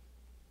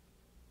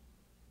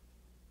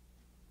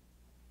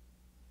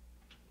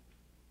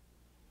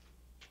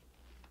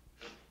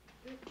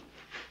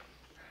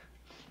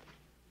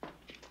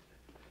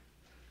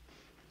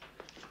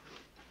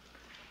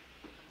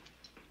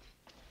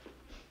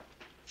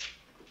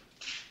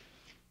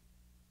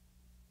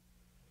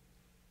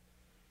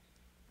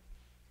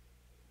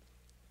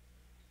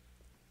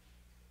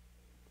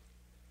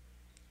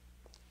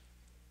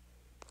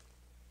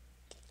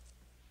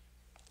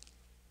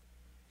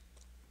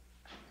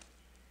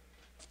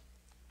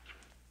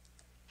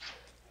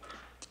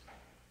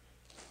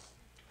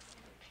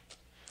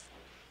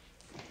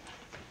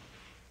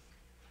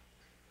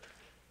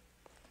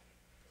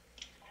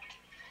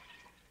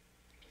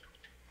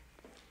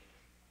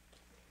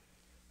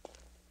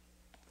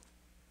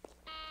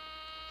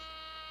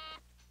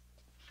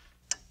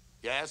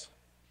 Yes?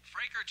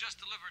 Fraker just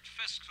delivered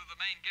Fisk through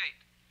the main gate.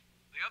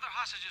 The other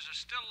hostages are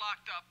still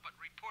locked up, but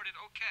reported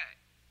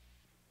okay.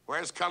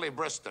 Where's Cully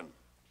Briston?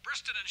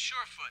 Briston and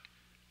Surefoot.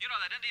 You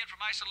know that Indian from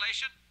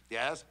Isolation?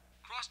 Yes?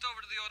 Crossed over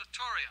to the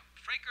auditorium.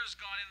 Fraker's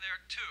gone in there,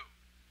 too.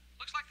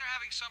 Looks like they're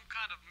having some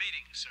kind of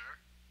meeting, sir.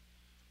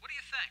 What do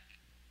you think?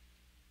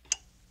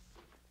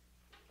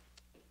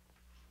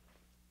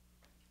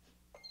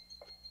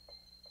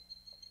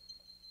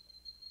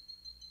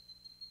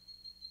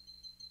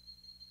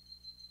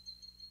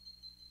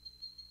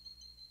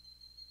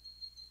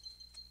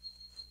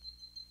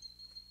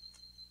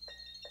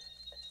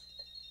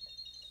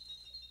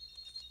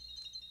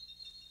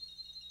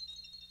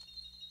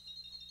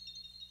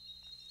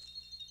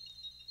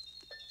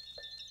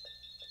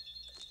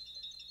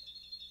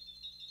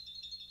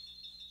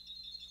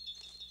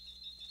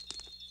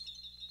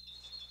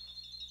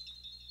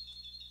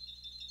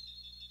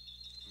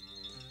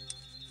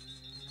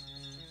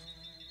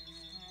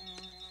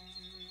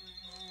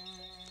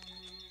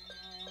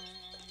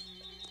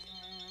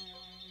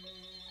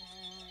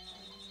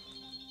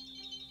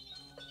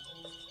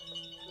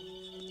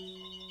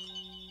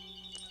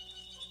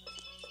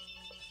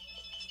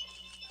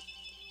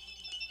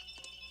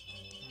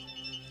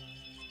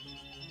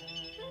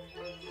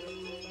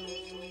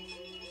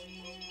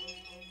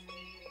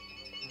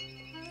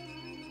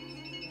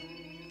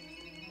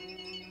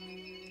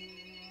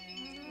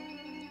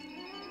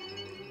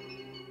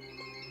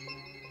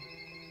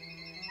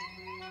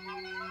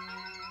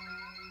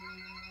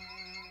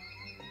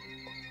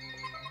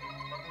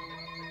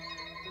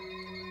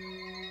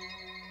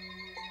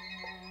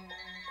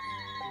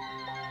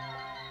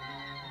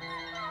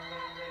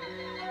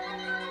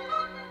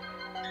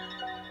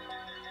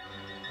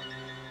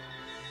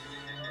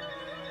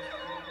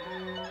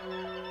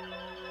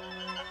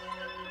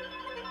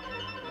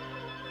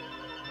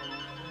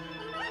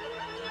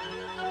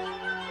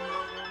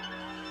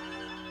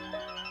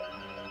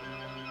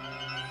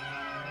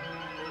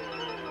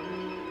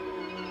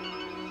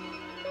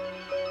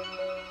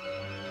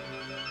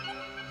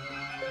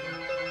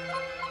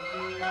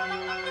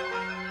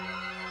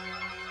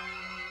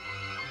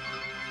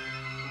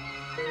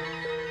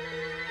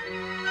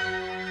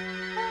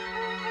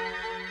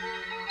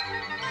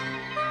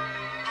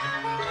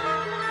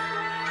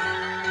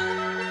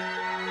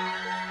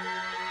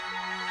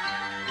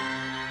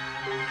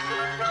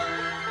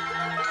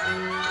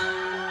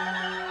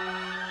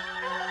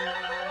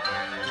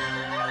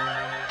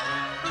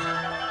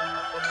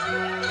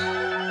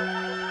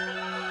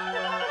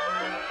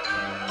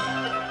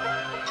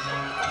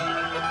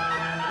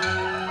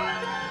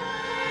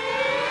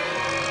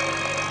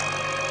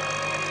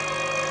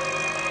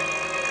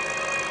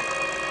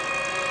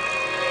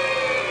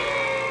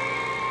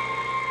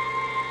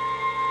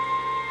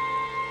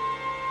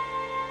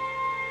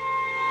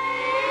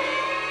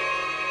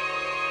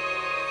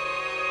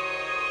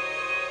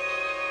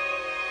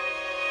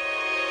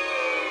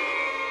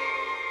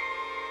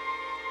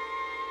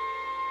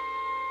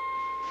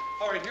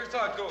 All right, here's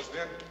how it goes,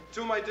 man.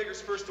 Two of my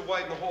diggers first to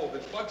widen the hole.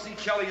 Then Bugsy,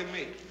 Kelly, and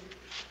me.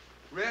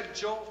 Red,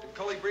 Joe, and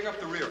Cully bring up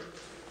the rear.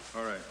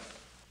 All right.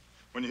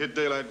 When you hit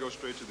daylight, go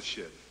straight to the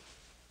shed.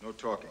 No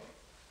talking.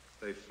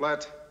 Stay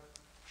flat,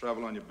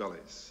 travel on your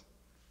bellies.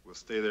 We'll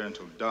stay there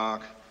until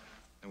dark,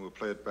 and we'll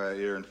play it by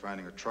ear in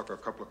finding a truck or a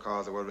couple of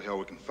cars or whatever the hell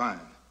we can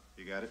find.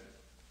 You got it?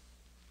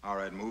 All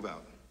right, move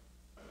out.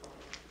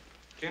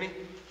 Kenny,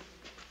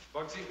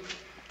 Bugsy,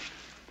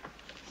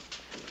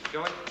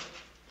 Kelly.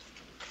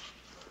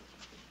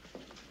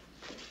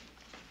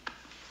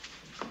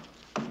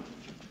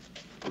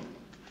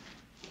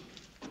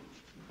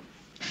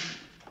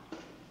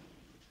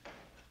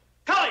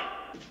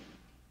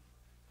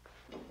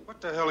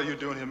 What the hell are you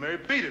doing here, Mary?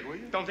 Beat it, will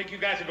you? Don't think you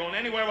guys are going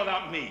anywhere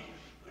without me.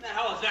 What the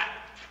hell is that?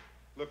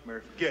 Look,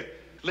 Mary, forget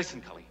it. Listen,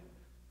 Cully,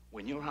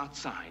 when you're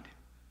outside,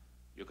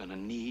 you're gonna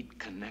need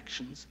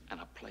connections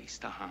and a place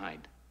to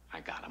hide. I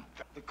got them.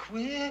 The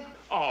Queen?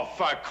 Oh,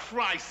 for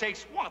Christ's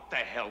sakes, what the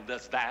hell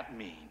does that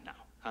mean now,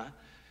 huh?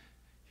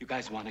 You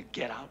guys want to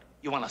get out?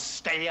 You want to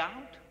stay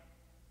out?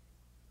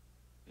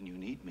 Then you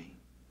need me.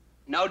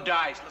 No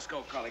dice. Let's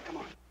go, Cully. Come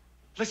on.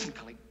 Listen,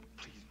 Cully,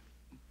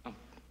 please.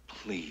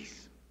 Please.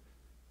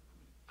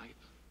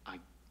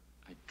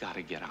 I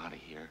gotta get out of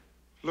here.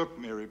 Look,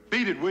 Mary,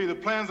 beat it, will you? The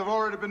plans have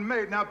already been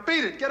made. Now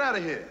beat it. Get out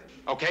of here.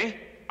 Okay?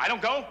 I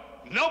don't go.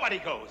 Nobody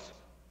goes.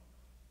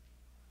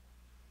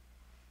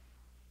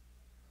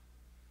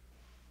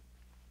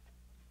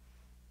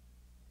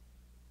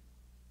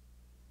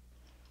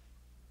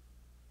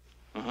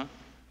 Uh-huh.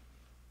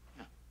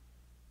 Yeah.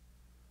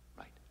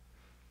 Right.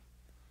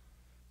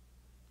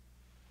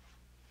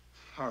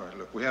 All right,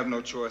 look, we have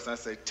no choice. I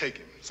say take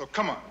him. So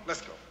come on,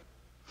 let's go.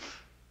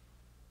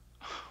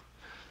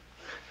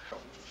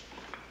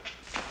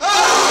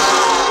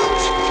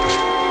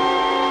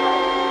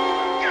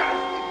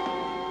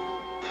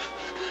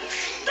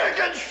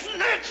 Stinking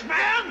snitch,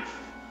 man!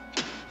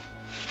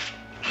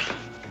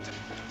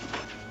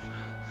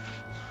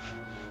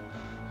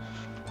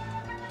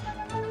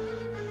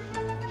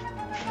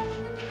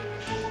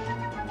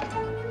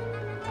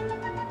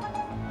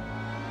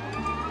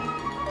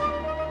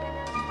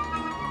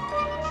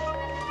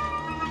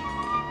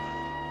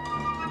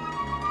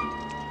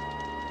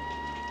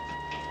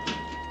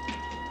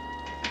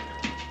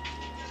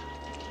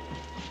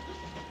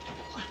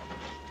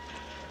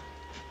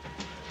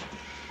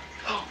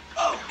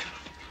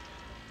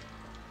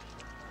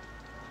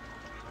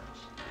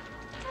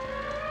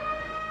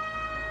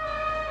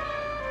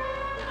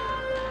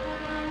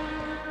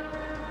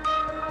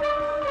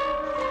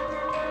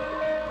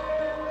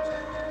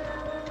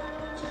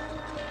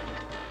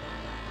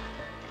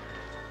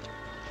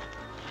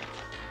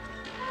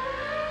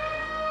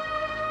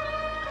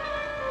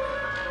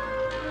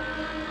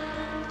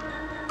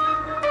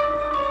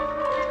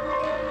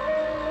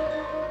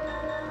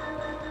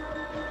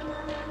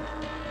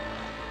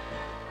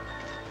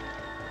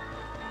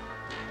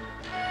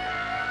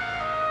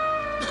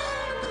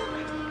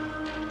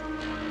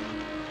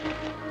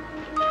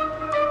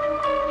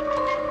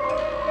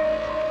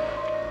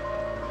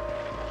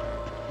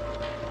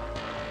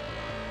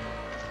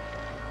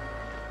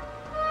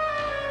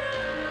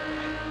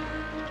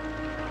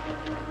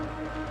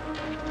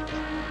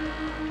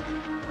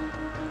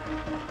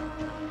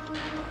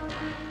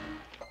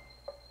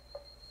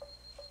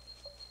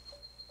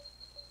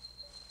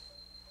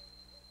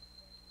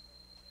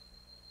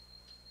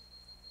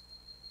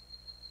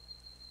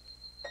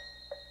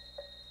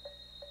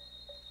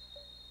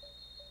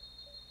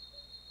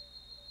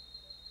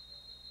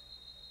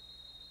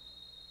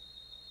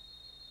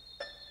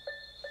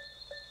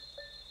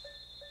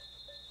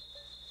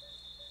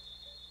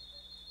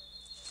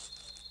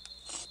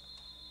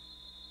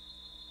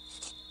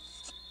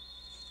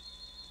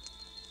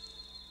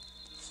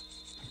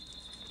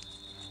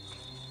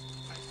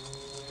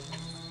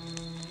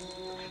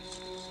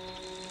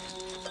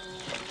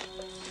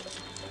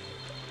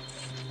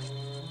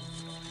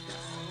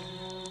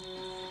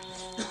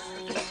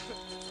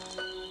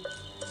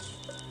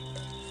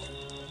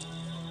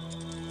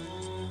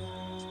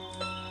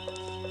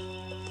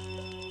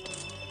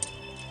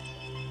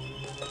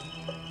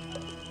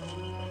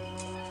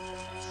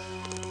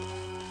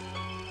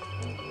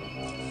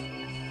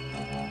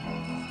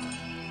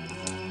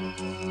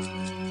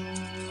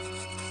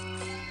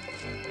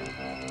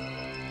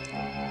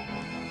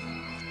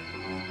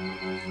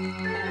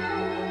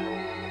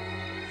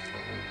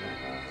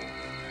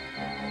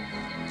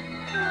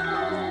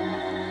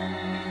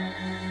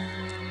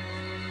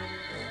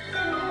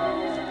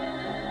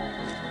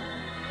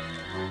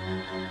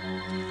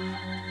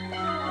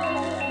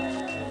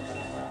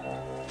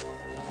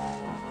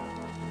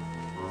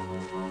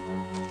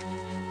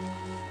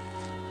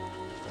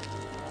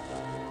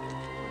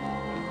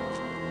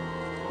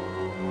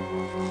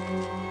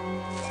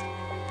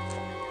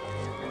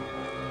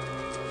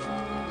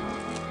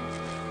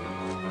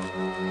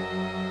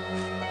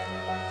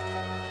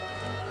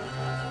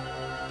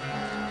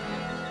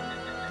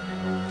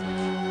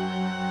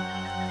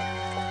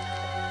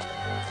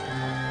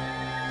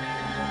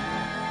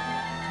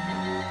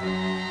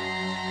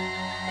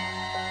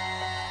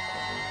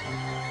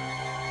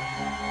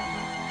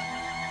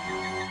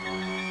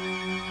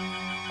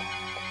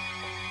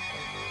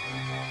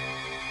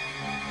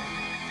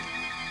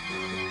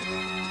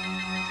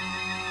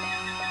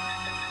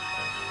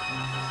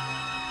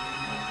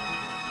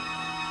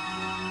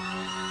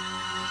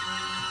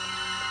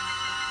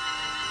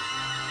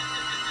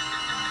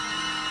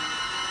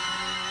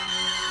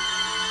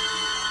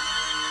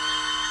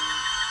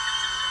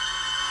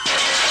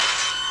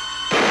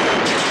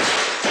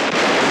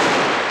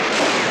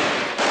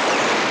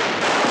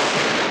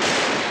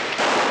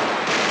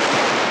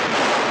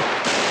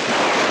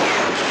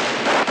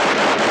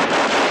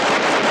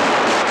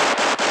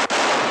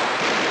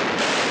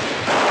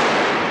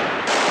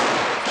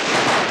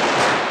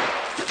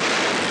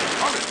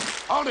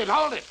 hold it,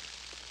 hold it.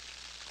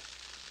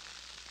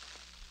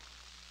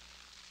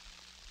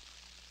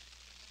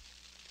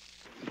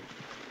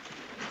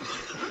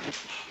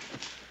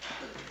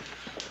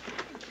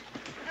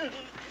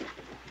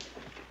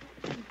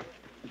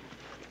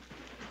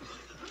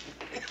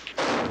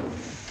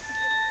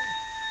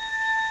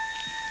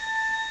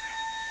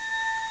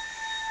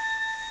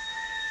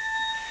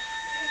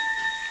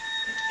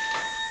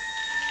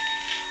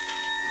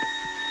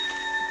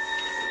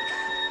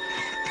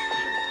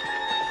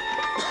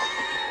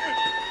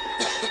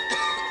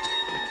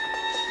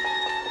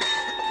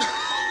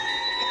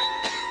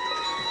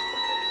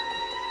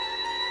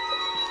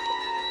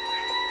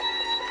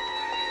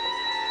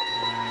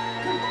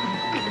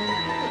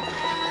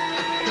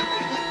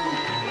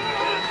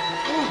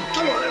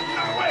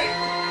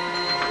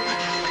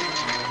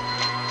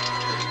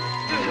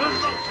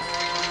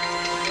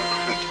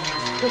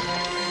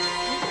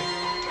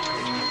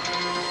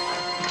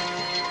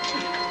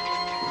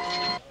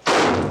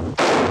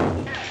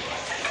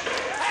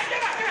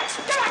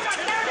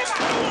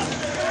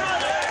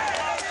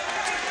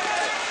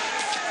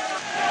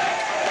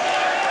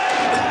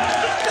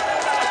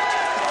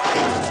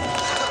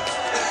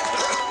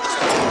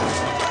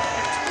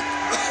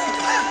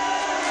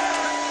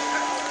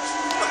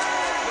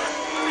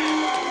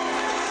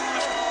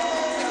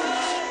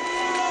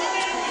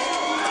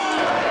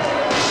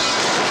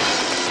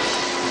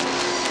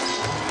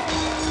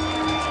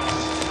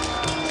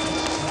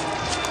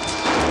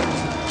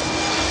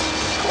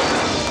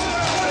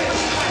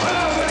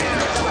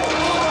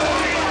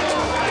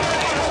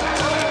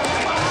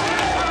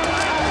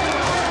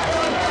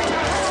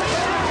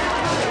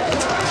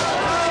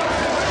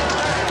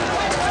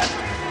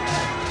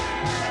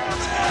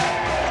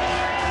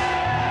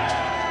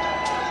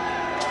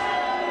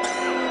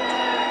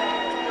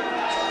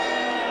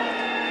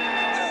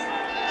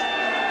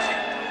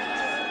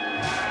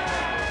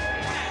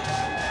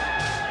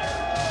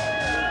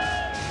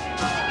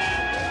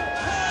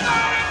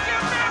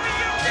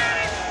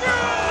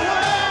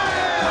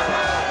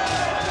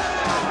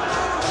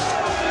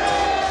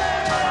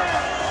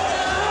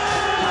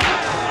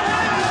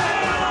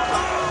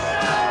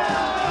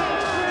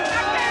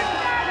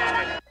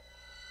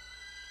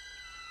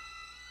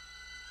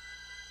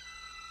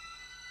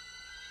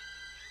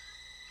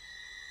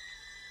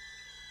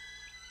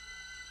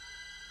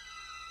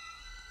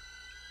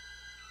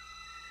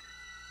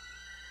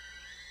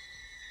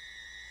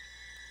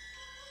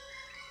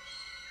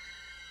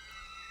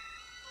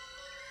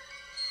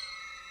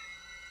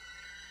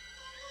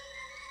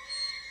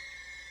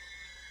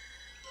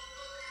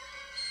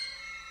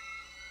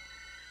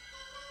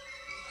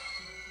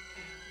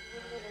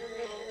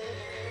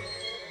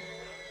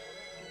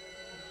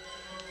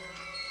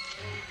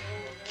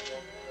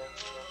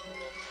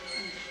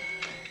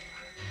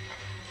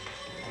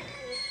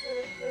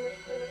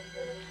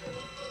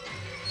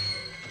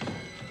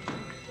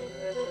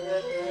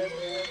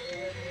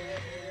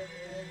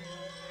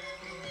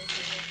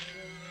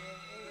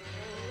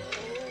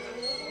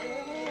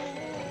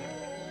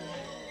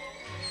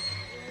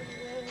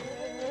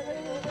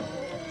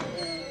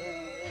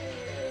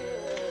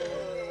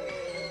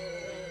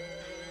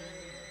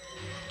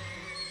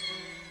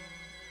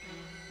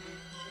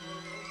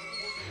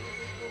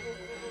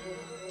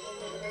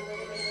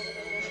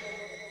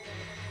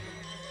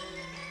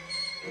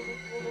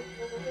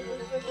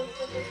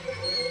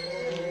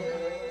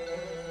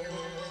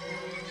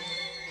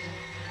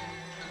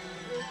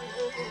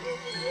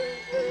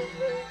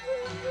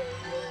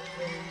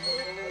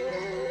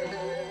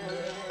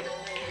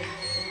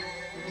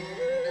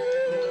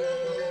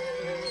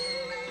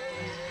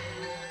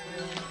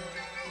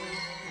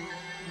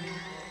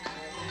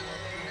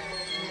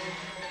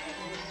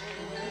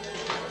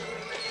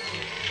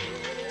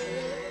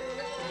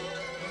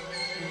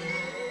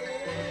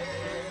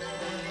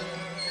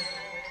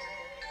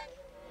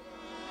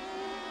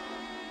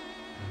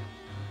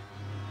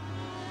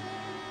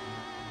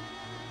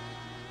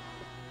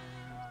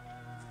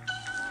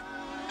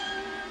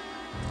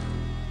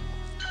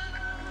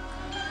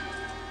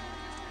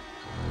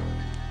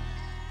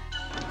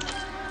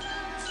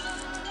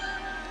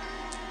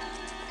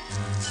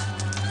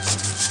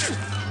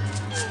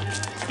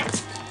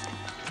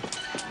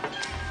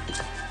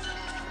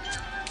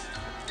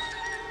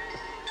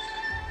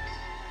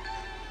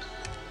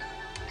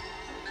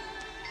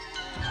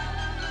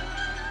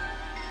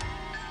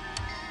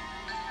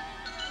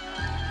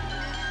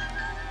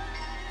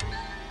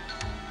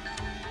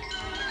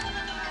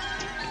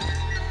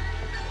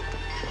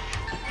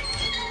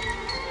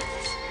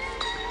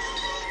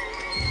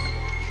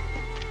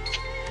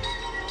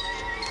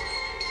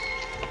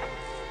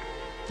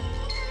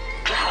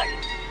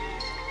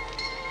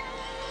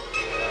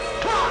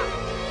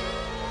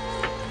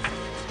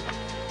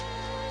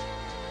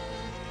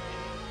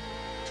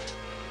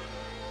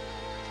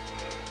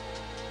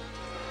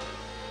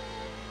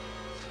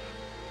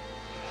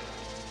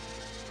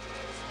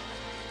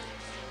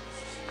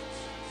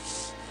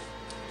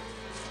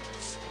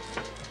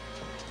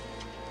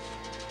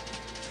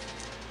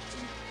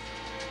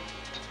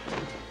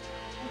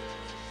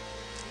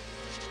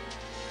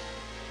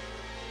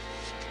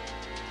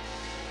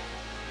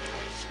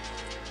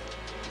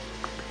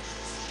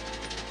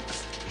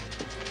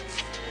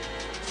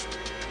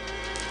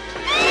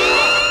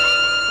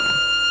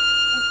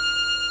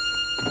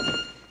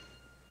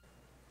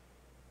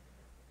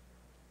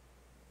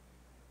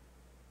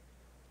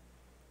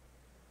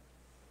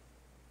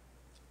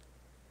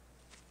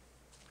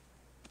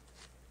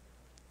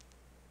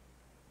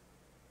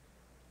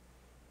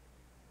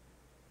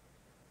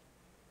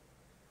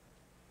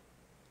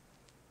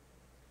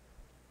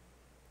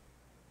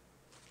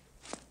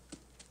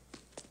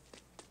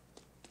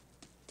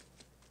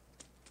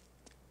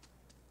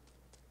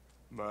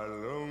 My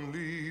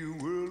lonely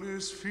world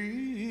is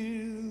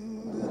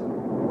filled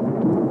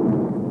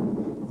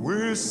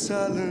with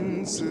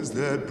silences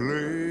that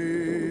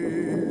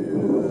blare,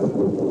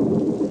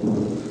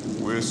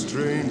 with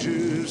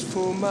strangers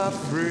for my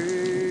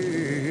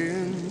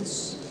friends,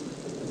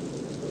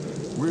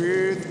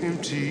 with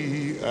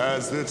empty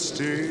eyes that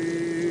stare.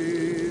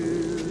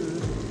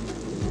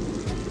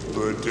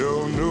 But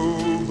don't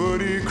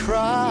nobody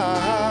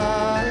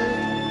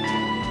cry.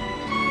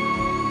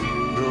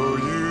 No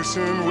use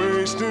in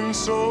wasting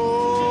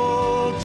soul.